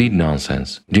complete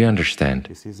nonsense. Do you understand?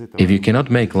 If you cannot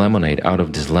make lemonade out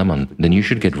of this lemon, then you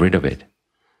should get rid of it.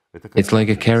 It's like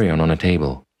a carry-on on a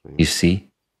table. You see?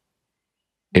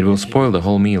 It will spoil the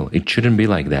whole meal. It shouldn't be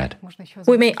like that.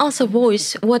 We may also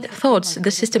voice what thoughts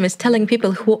the system is telling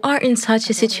people who are in such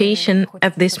a situation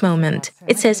at this moment.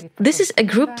 It says, this is a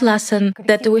group lesson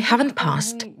that we haven't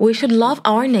passed. We should love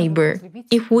our neighbor.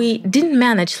 If we didn't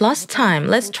manage last time,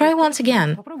 let's try once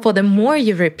again. For the more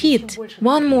you repeat,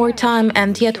 one more time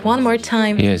and yet one more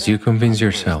time... Yes, you convince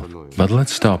yourself. But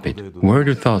let's stop it. Where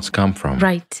do thoughts come from?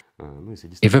 Right.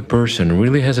 If a person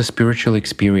really has a spiritual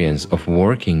experience of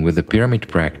working with the pyramid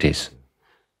practice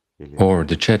or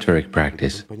the Chetverek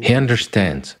practice, he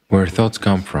understands where thoughts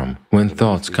come from. When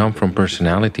thoughts come from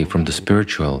personality, from the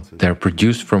spiritual, they are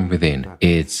produced from within.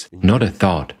 It's not a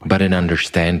thought, but an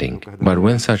understanding. But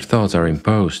when such thoughts are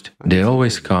imposed, they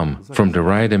always come from the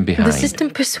right and behind. The system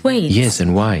persuades. Yes,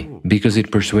 and why? Because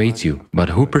it persuades you. But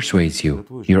who persuades you?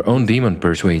 Your own demon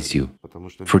persuades you.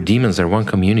 For demons are one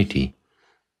community.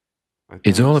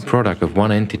 It's all a product of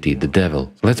one entity, the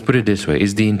devil. Let's put it this way,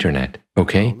 it's the internet,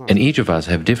 okay? And each of us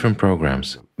have different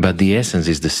programs, but the essence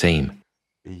is the same.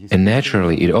 And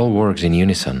naturally, it all works in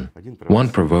unison. One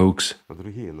provokes,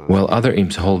 while other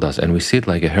imps hold us, and we sit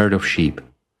like a herd of sheep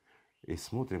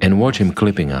and watch him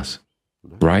clipping us,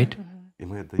 right?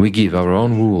 We give our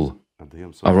own wool,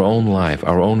 our own life,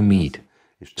 our own meat.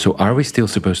 So are we still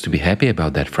supposed to be happy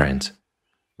about that, friends?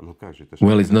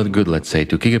 Well, it's not good, let's say,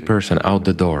 to kick a person out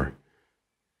the door.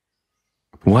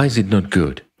 Why is it not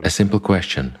good? A simple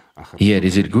question. Yet,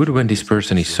 is it good when this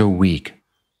person is so weak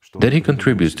that he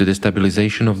contributes to the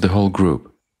stabilization of the whole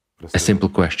group? A simple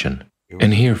question.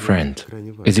 And here, friend,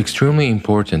 it's extremely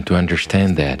important to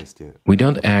understand that we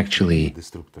don't actually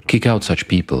kick out such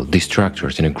people,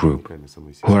 destructors in a group,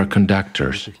 who are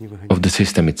conductors of the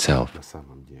system itself.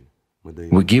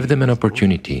 We give them an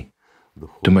opportunity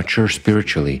to mature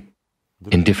spiritually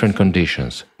in different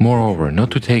conditions. Moreover, not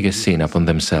to take a sin upon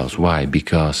themselves. Why?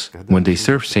 Because when they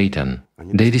serve Satan,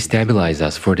 they destabilize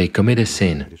us, for they commit a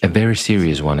sin, a very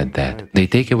serious one at that. They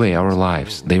take away our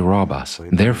lives, they rob us.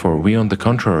 Therefore, we on the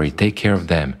contrary take care of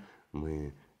them.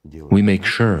 We make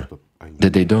sure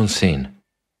that they don't sin.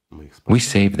 We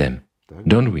save them,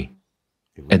 don't we?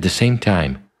 At the same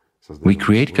time, we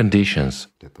create conditions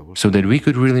so that we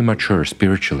could really mature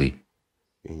spiritually,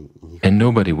 and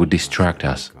nobody would distract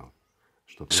us,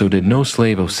 so that no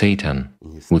slave of Satan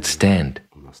would stand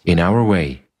in our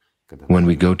way when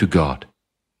we go to God.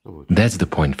 That's the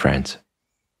point, friends.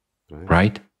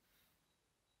 Right?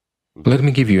 Let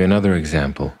me give you another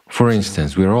example. For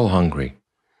instance, we're all hungry.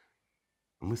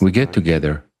 We get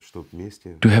together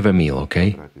to have a meal,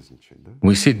 okay?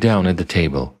 We sit down at the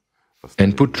table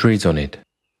and put treats on it.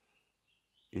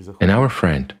 And our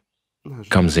friend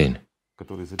comes in,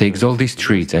 takes all these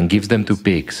treats and gives them to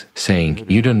pigs, saying,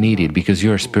 you don't need it because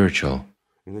you are spiritual.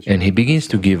 And he begins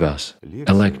to give us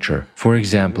a lecture, for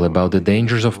example, about the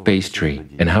dangers of pastry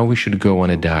and how we should go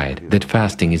on a diet, that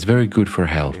fasting is very good for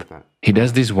health. He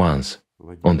does this once,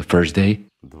 on the first day,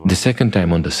 the second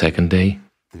time on the second day,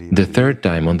 the third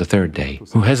time on the third day.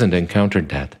 Who hasn't encountered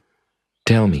that?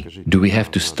 Tell me, do we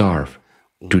have to starve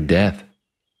to death,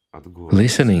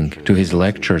 listening to his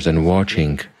lectures and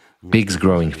watching pigs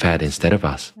growing fat instead of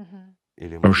us?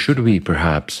 Or should we,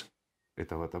 perhaps,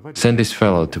 send this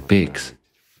fellow to pigs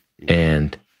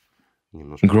and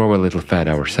grow a little fat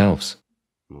ourselves?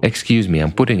 Excuse me,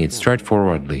 I'm putting it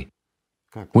straightforwardly.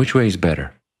 Which way is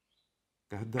better?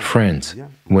 Friends,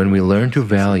 when we learn to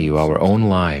value our own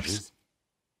lives,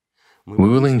 we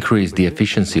will increase the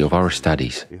efficiency of our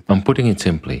studies. I'm putting it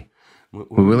simply.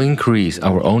 We will increase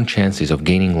our own chances of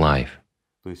gaining life.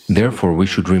 Therefore, we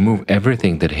should remove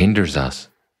everything that hinders us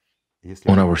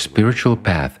on our spiritual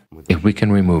path, if we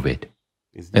can remove it.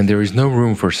 And there is no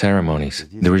room for ceremonies,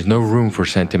 there is no room for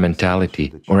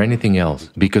sentimentality or anything else,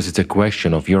 because it's a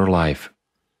question of your life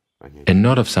and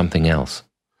not of something else.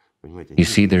 You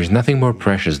see, there is nothing more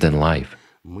precious than life.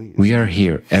 We are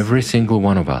here, every single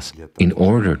one of us, in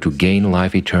order to gain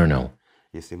life eternal.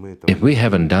 If we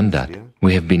haven't done that,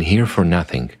 we have been here for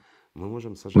nothing.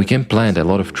 We can plant a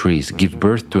lot of trees, give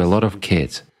birth to a lot of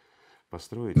kids,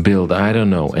 build, I don't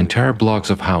know, entire blocks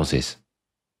of houses.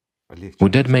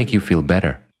 Would that make you feel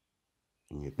better?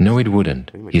 No, it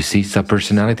wouldn't. You see,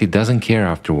 subpersonality doesn't care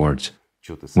afterwards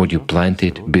what you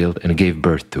planted, built, and gave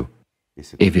birth to.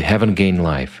 if you haven't gained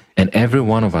life, and every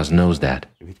one of us knows that.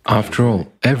 After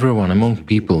all, everyone among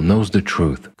people knows the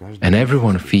truth, and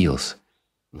everyone feels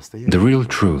the real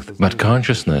truth, but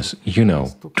consciousness,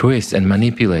 twists and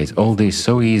manipulates all this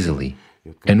so easily.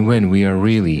 And when we are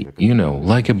really,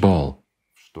 like a ball,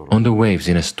 on the waves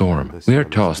in a storm, we are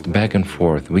tossed back and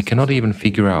forth, we cannot even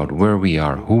figure out where we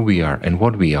are, who we are, and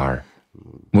what we are.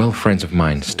 Well, friends of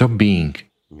mine, stop being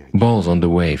balls on the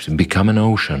waves, become an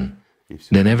ocean.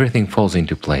 Then everything falls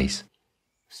into place.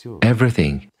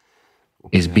 Everything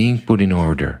is being put in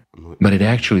order, but it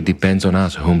actually depends on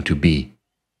us whom to be.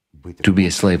 To be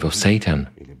a slave of Satan,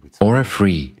 or a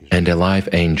free and alive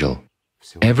angel.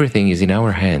 Everything is in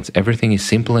our hands, everything is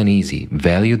simple and easy.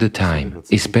 Value the time,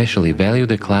 especially value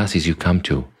the classes you come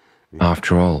to.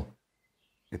 After all,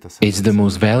 it's the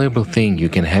most valuable thing you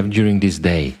can have during this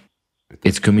day.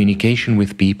 It's communication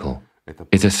with people.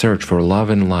 It's a search for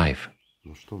love and life.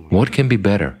 What can be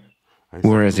better?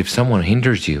 Whereas if someone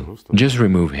hinders you, just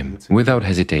remove him, without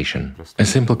hesitation. A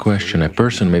simple question, a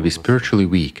person may be spiritually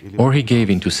weak, or he gave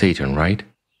in to Satan, right?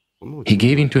 He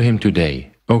gave in to him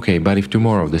today. Okay, but if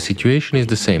tomorrow the situation is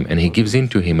the same and he gives in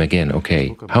to him again,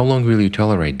 okay, how long will you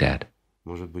tolerate that?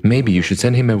 Maybe you should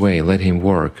send him away, let him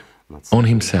work on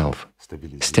himself,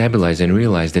 stabilize and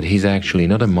realize that he's actually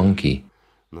not a monkey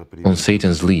on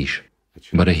Satan's leash,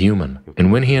 but a human.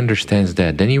 And when he understands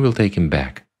that, then you will take him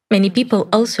back. Many people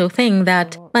also think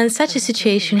that when such a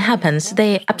situation happens,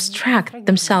 they abstract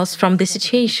themselves from the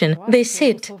situation. They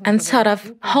sit and sort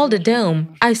of hold a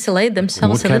dome, isolate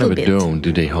themselves a little bit. What kind of a dome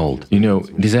do they hold?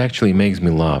 This actually makes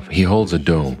me laugh. He holds a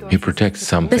dome. He protects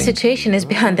something. The situation is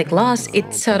behind the glass.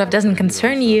 It sort of doesn't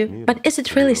concern you. But is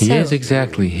it really so? Yes,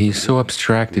 exactly. He is so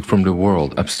abstracted from the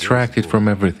world, abstracted from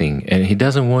everything, and he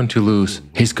doesn't want to lose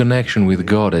his connection with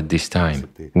God at this time.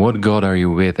 What God are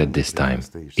you with at this time?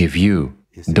 If you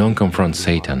don't confront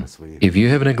Satan, if you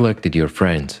have neglected your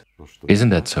friends, isn't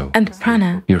that so? And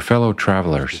prana, your fellow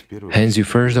travelers, hence you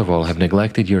first of all have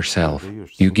neglected yourself.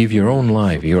 You give your own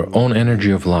life, your own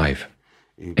energy of life.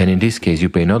 And in this case you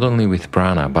pay not only with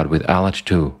prana, but with alat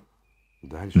too.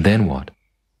 Then what?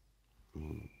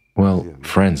 Well,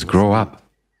 friends, grow up.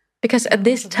 Because at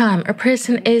this time a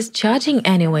person is judging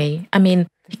anyway.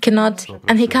 He cannot,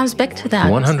 and he comes back to that.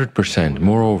 100%.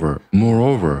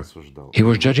 Moreover, he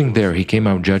was judging there, he came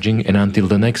out judging, and until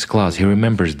the next class he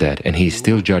remembers that, and he is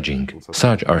still judging.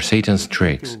 Such are Satan's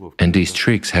tricks, and these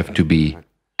tricks have to be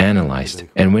analyzed.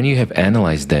 And when you have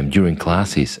analyzed them during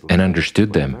classes and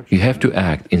understood them, you have to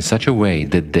act in such a way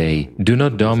that they do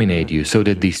not dominate you, so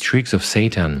that these tricks of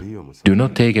Satan do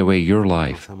not take away your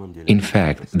life. In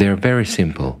fact, they are very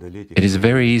simple. It is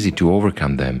very easy to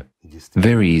overcome them.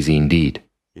 Very easy indeed,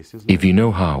 if you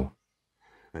know how.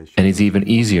 And it's even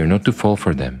easier not to fall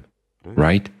for them,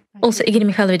 right? Also, Igor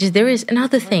Mikhailovich, there is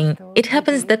another thing. It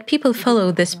happens that people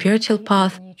follow the spiritual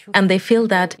path and they feel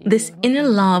that this inner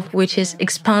love which is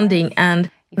expanding and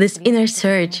this inner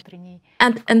surge,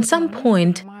 and at some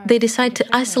point they decide to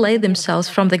isolate themselves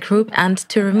from the group and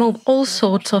to remove all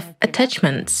sorts of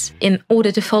attachments in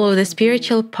order to follow the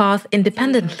spiritual path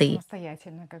independently.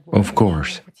 Of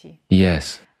course,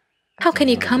 yes. How can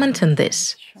you comment on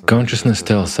this? Consciousness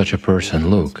tells such a person,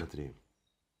 look,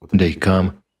 they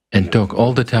come and talk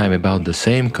all the time about the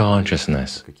same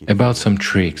consciousness, about some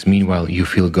tricks. Meanwhile, you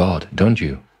feel God, don't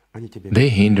you? They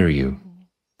hinder you.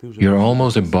 You're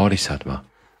almost a bodhisattva.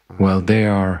 Well, they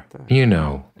are,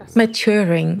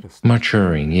 Maturing.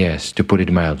 Maturing, yes, to put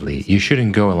it mildly. You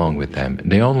shouldn't go along with them.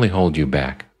 They only hold you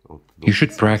back. You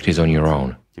should practice on your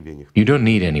own. You don't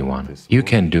need anyone. You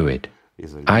can do it.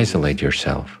 Isolate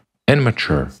yourself. And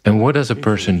mature. And what does a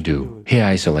person do? He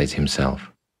isolates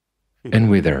himself and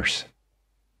withers.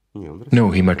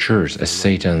 No, he matures as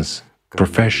Satan's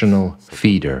professional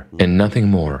feeder and nothing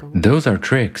more. Those are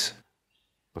tricks.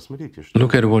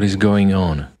 Look at what is going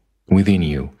on within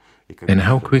you and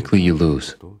how quickly you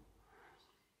lose.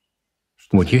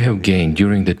 What you have gained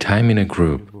during the time in a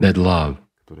group, that love,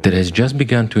 that has just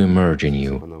begun to emerge in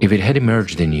you. If it had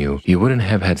emerged in you, you wouldn't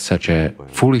have had such a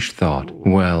foolish thought.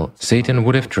 Well, Satan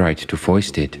would have tried to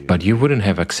foist it, but you wouldn't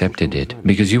have accepted it,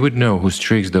 because you would know whose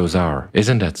tricks those are.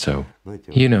 Isn't that so?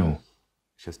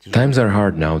 Times are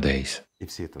hard nowadays,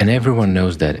 and everyone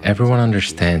knows that, everyone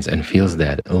understands and feels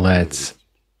that. Let's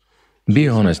be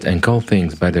honest and call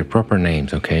things by their proper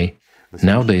names, okay?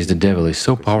 Nowadays the devil is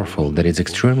so powerful that it's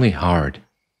extremely hard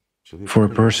for a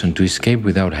person to escape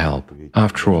without help.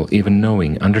 After all, even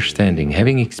knowing, understanding,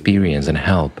 having experience and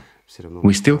help,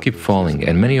 we still keep falling,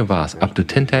 and many of us, up to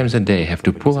 10 times a day, have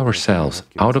to pull ourselves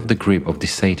out of the grip of the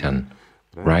Satan,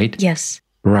 right? Yes.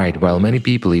 Right, while many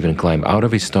people even climb out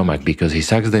of his stomach because he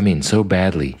sucks them in so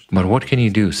badly. But what can you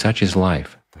do? Such is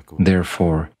life.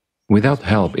 Therefore, without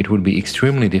help, it would be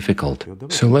extremely difficult.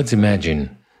 So let's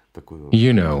imagine,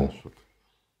 you know,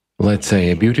 let's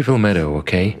say a beautiful meadow,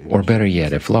 okay? Or better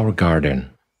yet, a flower garden.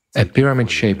 A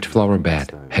pyramid-shaped flower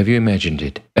bed. Have you imagined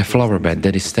it? A flower bed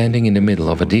that is standing in the middle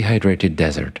of a dehydrated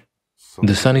desert.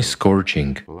 The sun is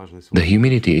scorching. The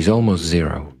humidity is almost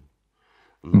zero.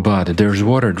 But there's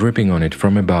water dripping on it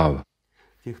from above.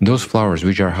 Those flowers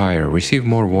which are higher receive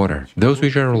more water. Those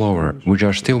which are lower, which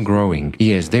are still growing,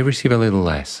 yes, they receive a little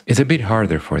less. It's a bit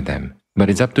harder for them. But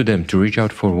it's up to them to reach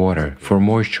out for water, for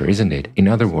moisture, isn't it? In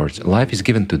other words, life is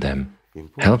given to them.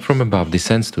 Help from above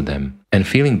descends to them, and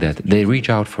feeling that, they reach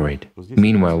out for it.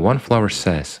 Meanwhile, one flower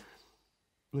says,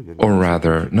 or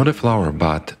rather, not a flower,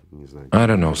 but, I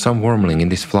don't know, some wormling in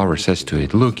this flower says to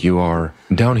it, look, you are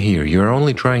down here, you are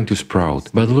only trying to sprout,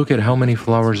 but look at how many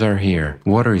flowers are here,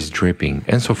 water is dripping,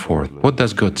 and so forth. What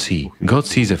does God see? God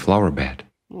sees a flower bed.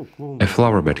 A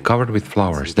flower bed covered with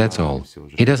flowers, that's all.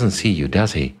 He doesn't see you,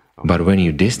 does he? But when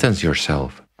you distance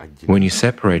yourself, when you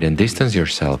separate and distance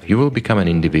yourself, you will become an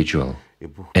individual,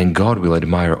 and God will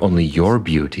admire only your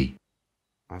beauty.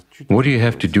 What do you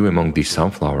have to do among these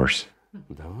sunflowers?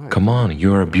 Come on,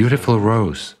 you are a beautiful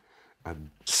rose.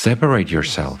 Separate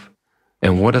yourself.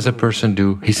 And what does a person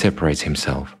do? He separates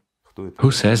himself.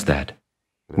 Who says that?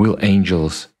 Will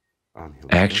angels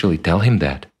actually tell him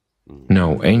that?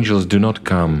 No, angels do not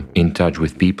come in touch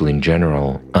with people in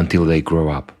general until they grow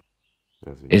up.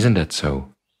 Isn't that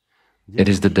so? It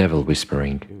is the devil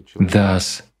whispering.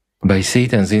 Thus, by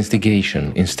Satan's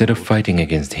instigation, instead of fighting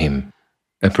against him,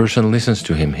 a person listens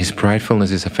to him, his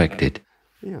pridefulness is affected.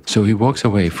 So he walks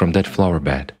away from that flower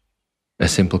bed. A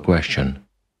simple question.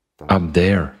 Up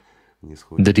there,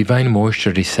 the divine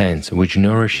moisture descends, which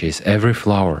nourishes every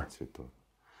flower.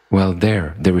 Well,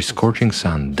 there is scorching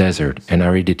sun, desert, and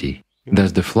aridity.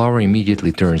 Thus the flower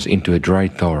immediately turns into a dry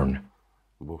thorn.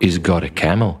 Is God a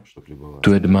camel?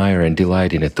 To admire and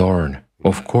delight in a thorn?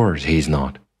 Of course he is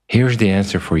not. Here's the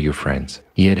answer for you, friends.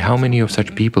 Yet how many of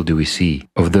such people do we see,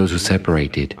 of those who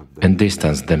separated and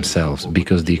distanced themselves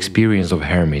because the experience of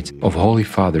hermits, of holy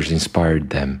fathers inspired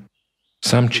them?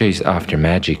 Some chased after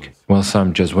magic, while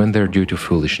some just went there due to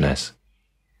foolishness.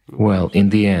 Well, in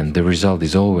the end, the result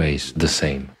is always the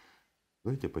same.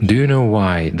 Do you know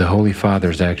why the holy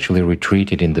fathers actually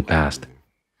retreated in the past?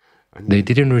 They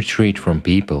didn't retreat from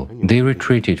people, they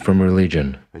retreated from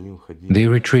religion. They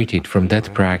retreated from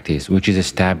that practice which is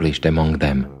established among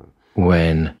them.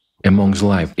 When a monk's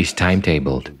life is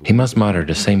timetabled, he must mutter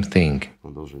the same thing,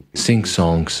 sing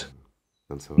songs,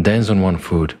 dance on one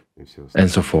foot,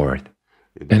 and so forth.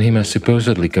 And he must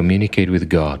supposedly communicate with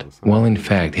God, while in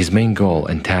fact his main goal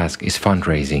and task is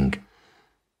fundraising.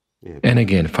 And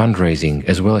again, fundraising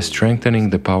as well as strengthening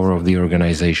the power of the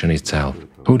organization itself.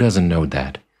 Who doesn't know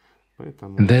that?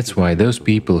 That's why those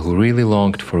people who really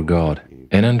longed for God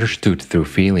and understood through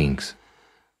feelings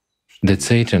that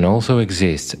Satan also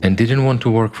exists and didn't want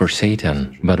to work for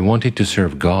Satan, but wanted to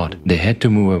serve God, they had to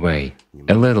move away,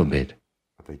 a little bit,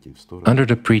 under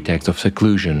the pretext of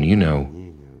seclusion, you know.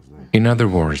 In other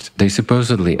words, they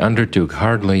supposedly undertook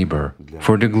hard labor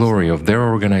for the glory of their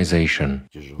organization,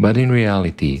 but in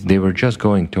reality they were just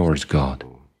going towards God.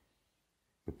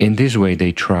 In this way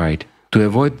they tried to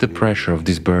avoid the pressure of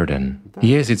this burden.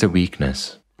 Yes, it's a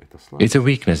weakness. It's a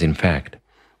weakness, in fact.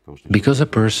 Because a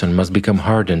person must become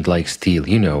hardened like steel,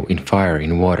 you know, in fire,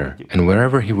 in water, and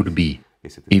wherever he would be.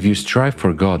 If you strive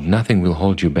for God, nothing will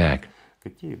hold you back.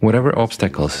 Whatever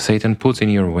obstacles Satan puts in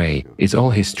your way, it's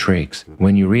all his tricks.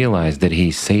 When you realize that he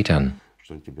is Satan,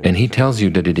 and he tells you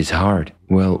that it is hard,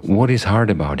 well, what is hard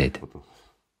about it?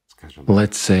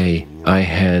 Let's say I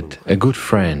had a good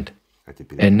friend,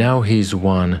 and now he is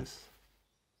one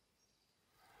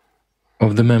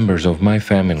of the members of my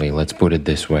family, let's put it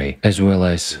this way, as well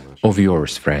as of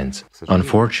yours, friends.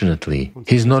 Unfortunately,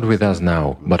 he's not with us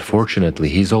now, but fortunately,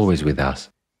 he's always with us.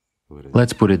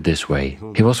 Let's put it this way.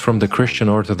 He was from the Christian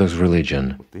Orthodox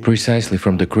religion, precisely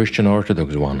from the Christian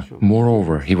Orthodox one.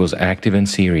 Moreover, he was active and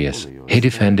serious. He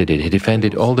defended it, he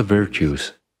defended all the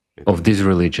virtues of this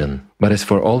religion. But as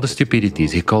for all the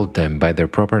stupidities, he called them by their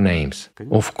proper names.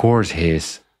 Of course,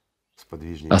 his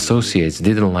associates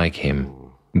didn't like him,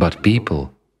 but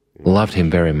people loved him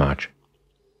very much.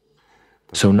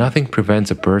 So nothing prevents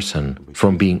a person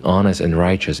from being honest and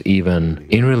righteous even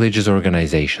in religious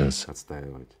organizations.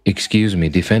 Excuse me,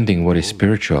 defending what is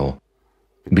spiritual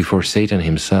before Satan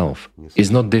himself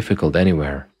is not difficult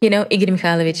anywhere. You know, Igor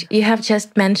Mikhailovich, you have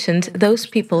just mentioned those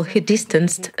people who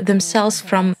distanced themselves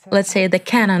from, let's say, the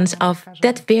canons of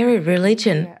that very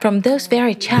religion, from those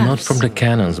very chaffs. Not from the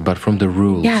canons, but from the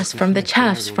rules. Yes, from the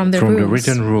chaffs, from the rules. From the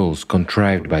written rules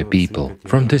contrived by people.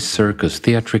 From this circus,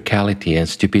 theatricality and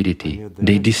stupidity.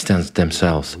 They distanced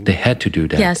themselves. They had to do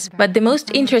that. Yes, but the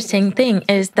most interesting thing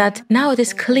is that now it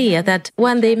is clear that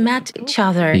when they met each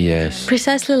other, yes,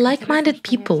 precisely like-minded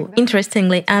people,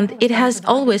 interestingly, and it has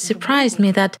always surprised me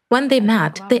that when they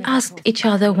met, they asked each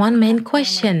other one main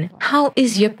question: how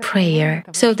is your prayer?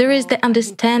 So there is the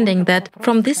understanding that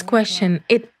from this question,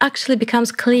 it actually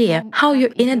becomes clear how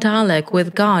your inner dialogue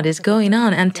with God is going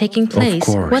on and taking place,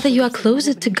 whether you are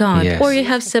closer to God or you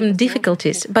have some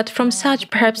difficulties. But from such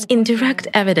perhaps indirect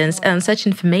evidence and such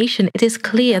information, it is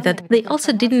clear that they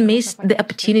also didn't miss the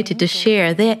opportunity to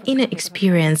share their inner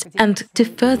experience and to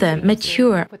further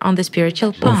mature on the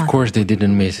spiritual path. Of course they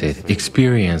didn't miss it.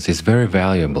 Experience is very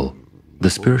valuable. The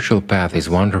spiritual path is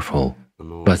wonderful,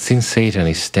 but since Satan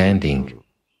is standing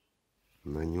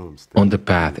on the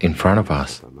path in front of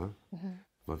us,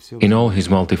 in all his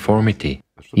multiformity,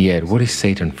 yet what is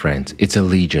Satan, friends? It's a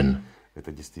legion.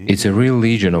 It's a real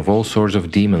legion of all sorts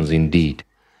of demons indeed.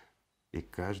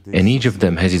 And each of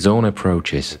them has its own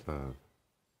approaches.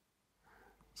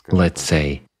 Let's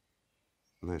say,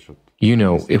 you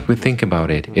know, if we think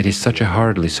about it, it is such a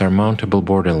hardly surmountable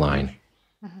borderline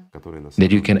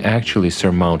that you can actually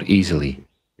surmount easily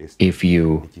if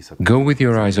you go with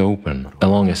your eyes open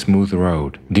along a smooth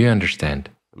road. Do you understand?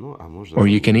 Or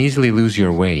you can easily lose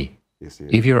your way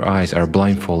if your eyes are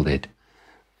blindfolded,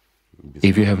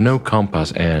 if you have no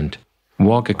compass and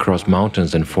walk across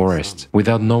mountains and forests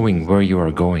without knowing where you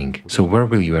are going. So where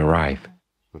will you arrive?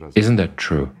 Isn't that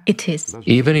true? It is.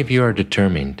 Even if you are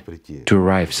determined to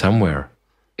arrive somewhere,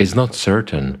 it's not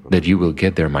certain that you will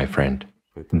get there, my friend.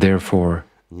 Therefore,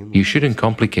 you shouldn't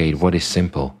complicate what is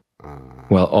simple.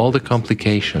 Well, all the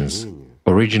complications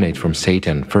originate from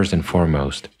Satan first and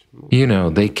foremost. You know,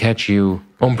 they catch you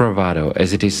on bravado,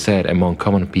 as it is said among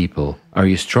common people. Are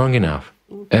you strong enough?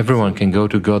 Everyone can go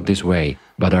to God this way,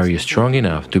 but are you strong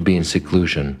enough to be in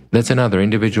seclusion? That's another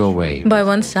individual way. By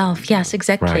oneself, yes,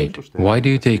 exactly. Right. Why do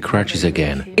you take crutches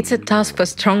again? It's a task for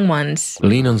strong ones.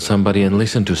 Lean on somebody and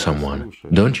listen to someone.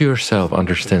 Don't you yourself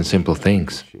understand simple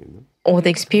things? Or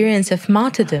the experience of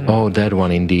martyrdom. Oh, that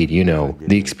one indeed, you know.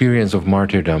 The experience of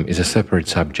martyrdom is a separate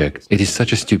subject. It is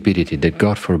such a stupidity that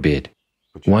God forbid.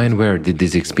 Why and where did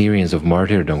this experience of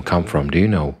martyrdom come from, do you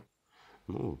know?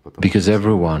 Because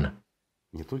everyone,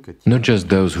 not just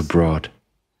those who brought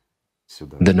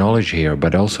the knowledge here,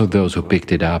 but also those who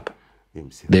picked it up,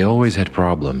 they always had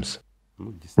problems.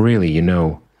 Really, you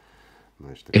know,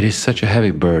 it is such a heavy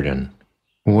burden.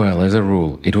 Well, as a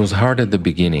rule, it was hard at the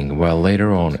beginning, while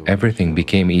later on everything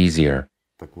became easier.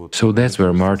 So that's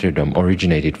where martyrdom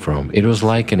originated from. It was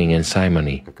likening and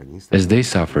simony. As they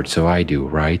suffered, so I do,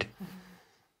 right?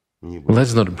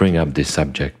 Let's not bring up this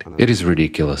subject. It is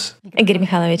ridiculous. Igor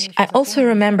Mikhailovich, I also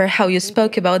remember how you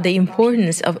spoke about the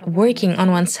importance of working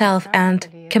on oneself and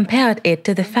compared it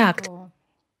to the fact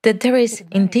that there is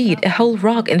indeed a whole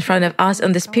rock in front of us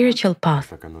on the spiritual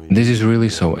path. This is really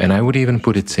so, and I would even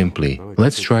put it simply.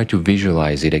 Let's try to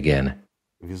visualize it again.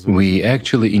 We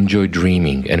actually enjoy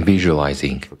dreaming and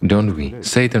visualizing, don't we?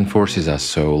 Satan forces us,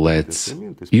 so let's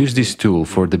use this tool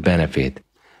for the benefit.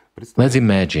 Let's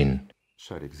imagine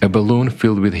a balloon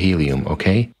filled with helium,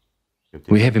 okay?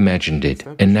 We have imagined it,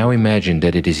 and now imagine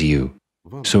that it is you.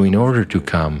 So in order to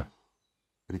come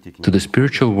to the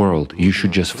spiritual world, you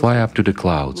should just fly up to the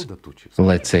clouds.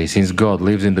 Let's say, since God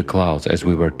lives in the clouds, as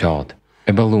we were taught,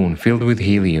 a balloon filled with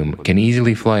helium can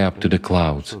easily fly up to the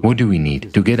clouds. What do we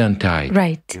need? To get untied.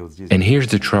 Right. And here's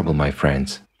the trouble, my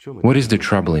friends. What is the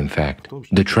trouble, in fact?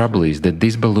 The trouble is that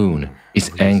this balloon is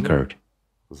anchored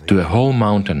to a whole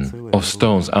mountain of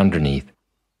stones underneath.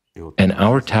 And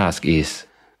our task is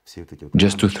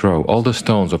just to throw all the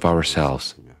stones of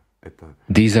ourselves.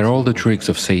 These are all the tricks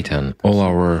of Satan, all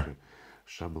our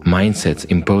mindsets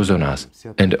imposed on us,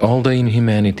 and all the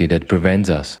inhumanity that prevents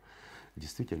us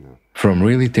from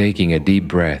really taking a deep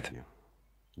breath,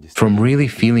 from really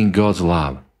feeling God's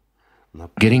love,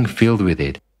 getting filled with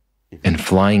it, and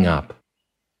flying up.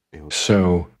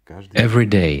 So, every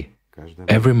day,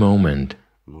 every moment,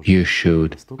 you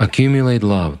should accumulate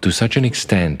love to such an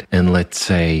extent and, let's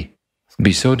say,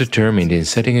 be so determined in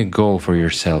setting a goal for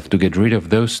yourself to get rid of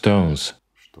those stones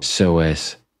so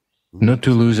as not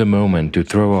to lose a moment to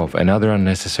throw off another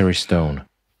unnecessary stone.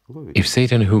 If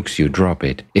Satan hooks you, drop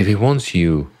it. If he wants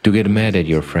you to get mad at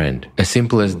your friend, as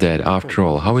simple as that. After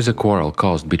all, how is a quarrel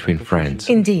caused between friends?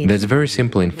 Indeed. That's very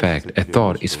simple. In fact, a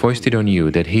thought is foisted on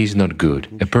you that he is not good.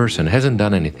 A person hasn't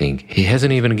done anything. He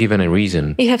hasn't even given a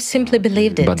reason. You have simply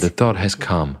believed it. But the thought has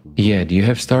come. Yet you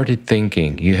have started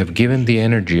thinking. You have given the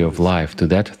energy of life to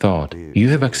that thought. You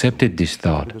have accepted this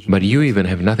thought, but you even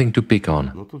have nothing to pick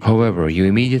on. However, you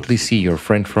immediately see your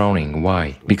friend frowning.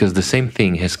 Why? Because the same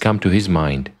thing has come to his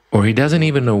mind. Or he doesn't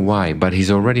even know why, but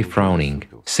he's already frowning.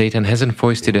 Satan hasn't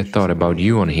foisted a thought about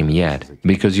you on him yet,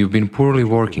 because you've been poorly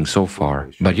working so far.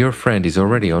 But your friend is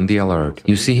already on the alert.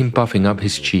 You see him puffing up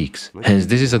his cheeks. Hence,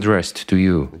 this is addressed to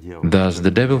you. Thus,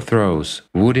 the devil throws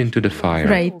wood into the fire.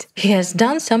 Right. He has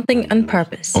done something on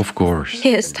purpose. Of course.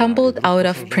 He has stumbled out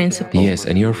of principle. Yes,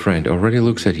 and your friend already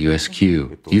looks at you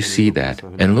askew. You see that.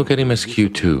 And look at him askew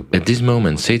too. At this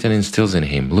moment, Satan instills in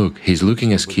him, look, he's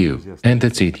looking askew. And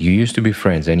that's it. You used to be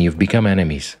friends and you've become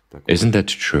enemies. Isn't that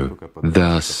true?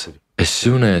 Thus, as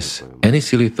soon as any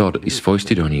silly thought is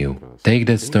foisted on you, take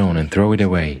that stone and throw it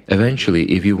away.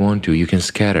 Eventually, if you want to, you can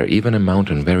scatter even a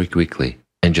mountain very quickly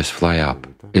and just fly up.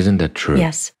 Isn't that true?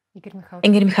 Yes.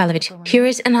 Igor Mikhailovich, here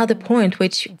is another point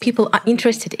which people are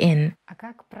interested in.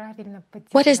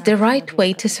 What is the right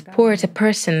way to support a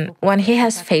person when he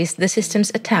has faced the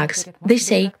system's attacks? They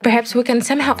say, perhaps we can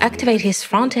somehow activate his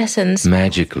front essence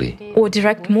magically, or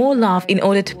direct more love in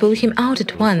order to pull him out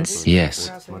at once.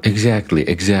 Yes, exactly.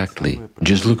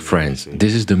 Just look, friends,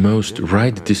 this is the most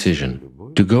right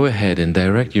decision. To go ahead and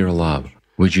direct your love,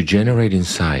 which you generate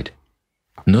inside,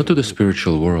 not to the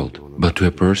spiritual world, but to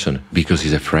a person, because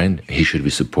he's a friend, he should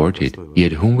be supported.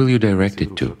 Yet whom will you direct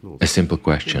it to? A simple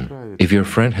question. If your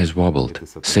friend has wobbled,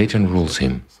 Satan rules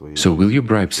him. So will you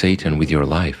bribe Satan with your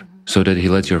life, so that he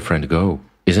lets your friend go?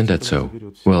 Isn't that so?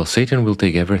 Well, Satan will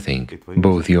take everything,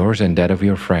 both yours and that of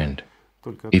your friend.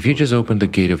 If you just open the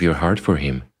gate of your heart for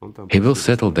him, he will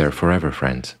settle there forever,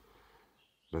 friends.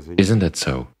 Isn't that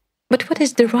so? But what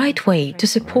is the right way to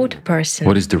support a person?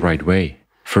 What is the right way?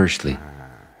 Firstly,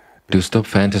 to stop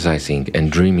fantasizing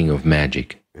and dreaming of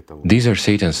magic. These are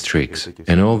Satan's tricks,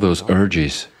 and all those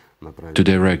urges to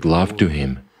direct love to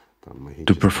him,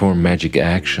 to perform magic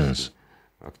actions,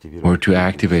 or to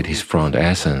activate his front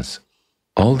essence.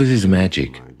 All this is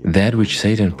magic, that which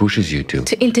Satan pushes you to.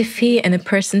 To interfere in a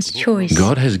person's choice.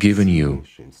 God has given you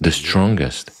the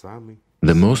strongest,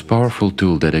 the most powerful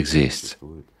tool that exists.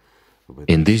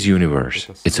 In this universe,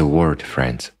 it's a word,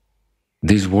 friends.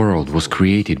 This world was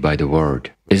created by the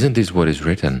Word. Isn't this what is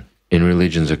written in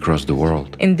religions across the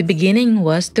world? In the beginning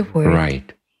was the Word.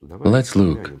 Right. Let's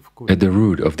look at the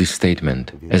root of this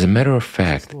statement. As a matter of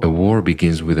fact, a war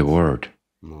begins with a word,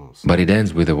 but it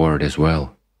ends with a word as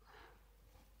well.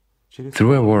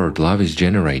 Through a word, love is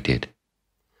generated,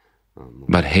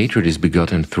 but hatred is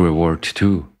begotten through a word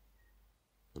too.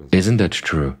 Isn't that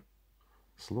true?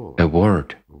 A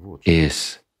word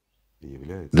is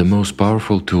the most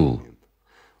powerful tool.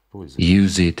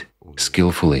 Use it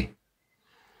skillfully.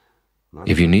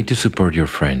 If you need to support your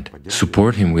friend,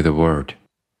 support him with a word.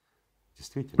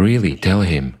 Really tell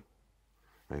him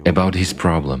about his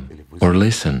problem, or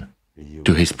listen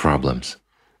to his problems.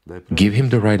 Give him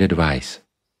the right advice.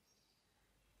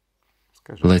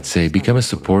 Let's say, become a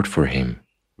support for him.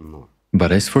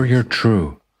 But as for your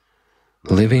true,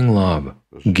 living love,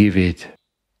 give it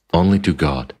only to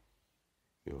God.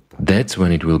 That's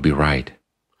when it will be right.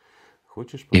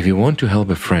 If you want to help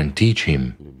a friend, teach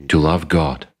him to love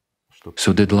God,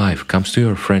 so that life comes to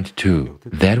your friend too.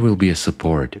 That will be a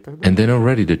support, and then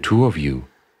already the two of you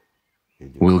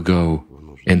will go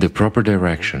in the proper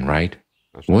direction, right?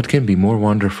 What can be more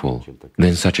wonderful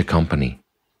than such a company?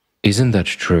 Isn't that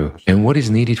true? And what is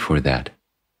needed for that?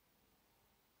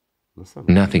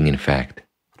 Nothing, in fact.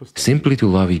 Simply to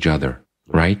love each other,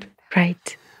 right?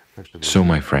 Right. So,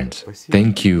 my friends,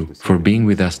 thank you for being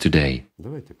with us today.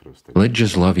 Let's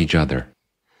just love each other.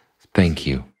 Thank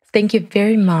you. Thank you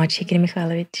very much, Igor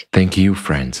Mikhailovich. Thank you,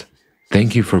 friends.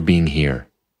 Thank you for being here.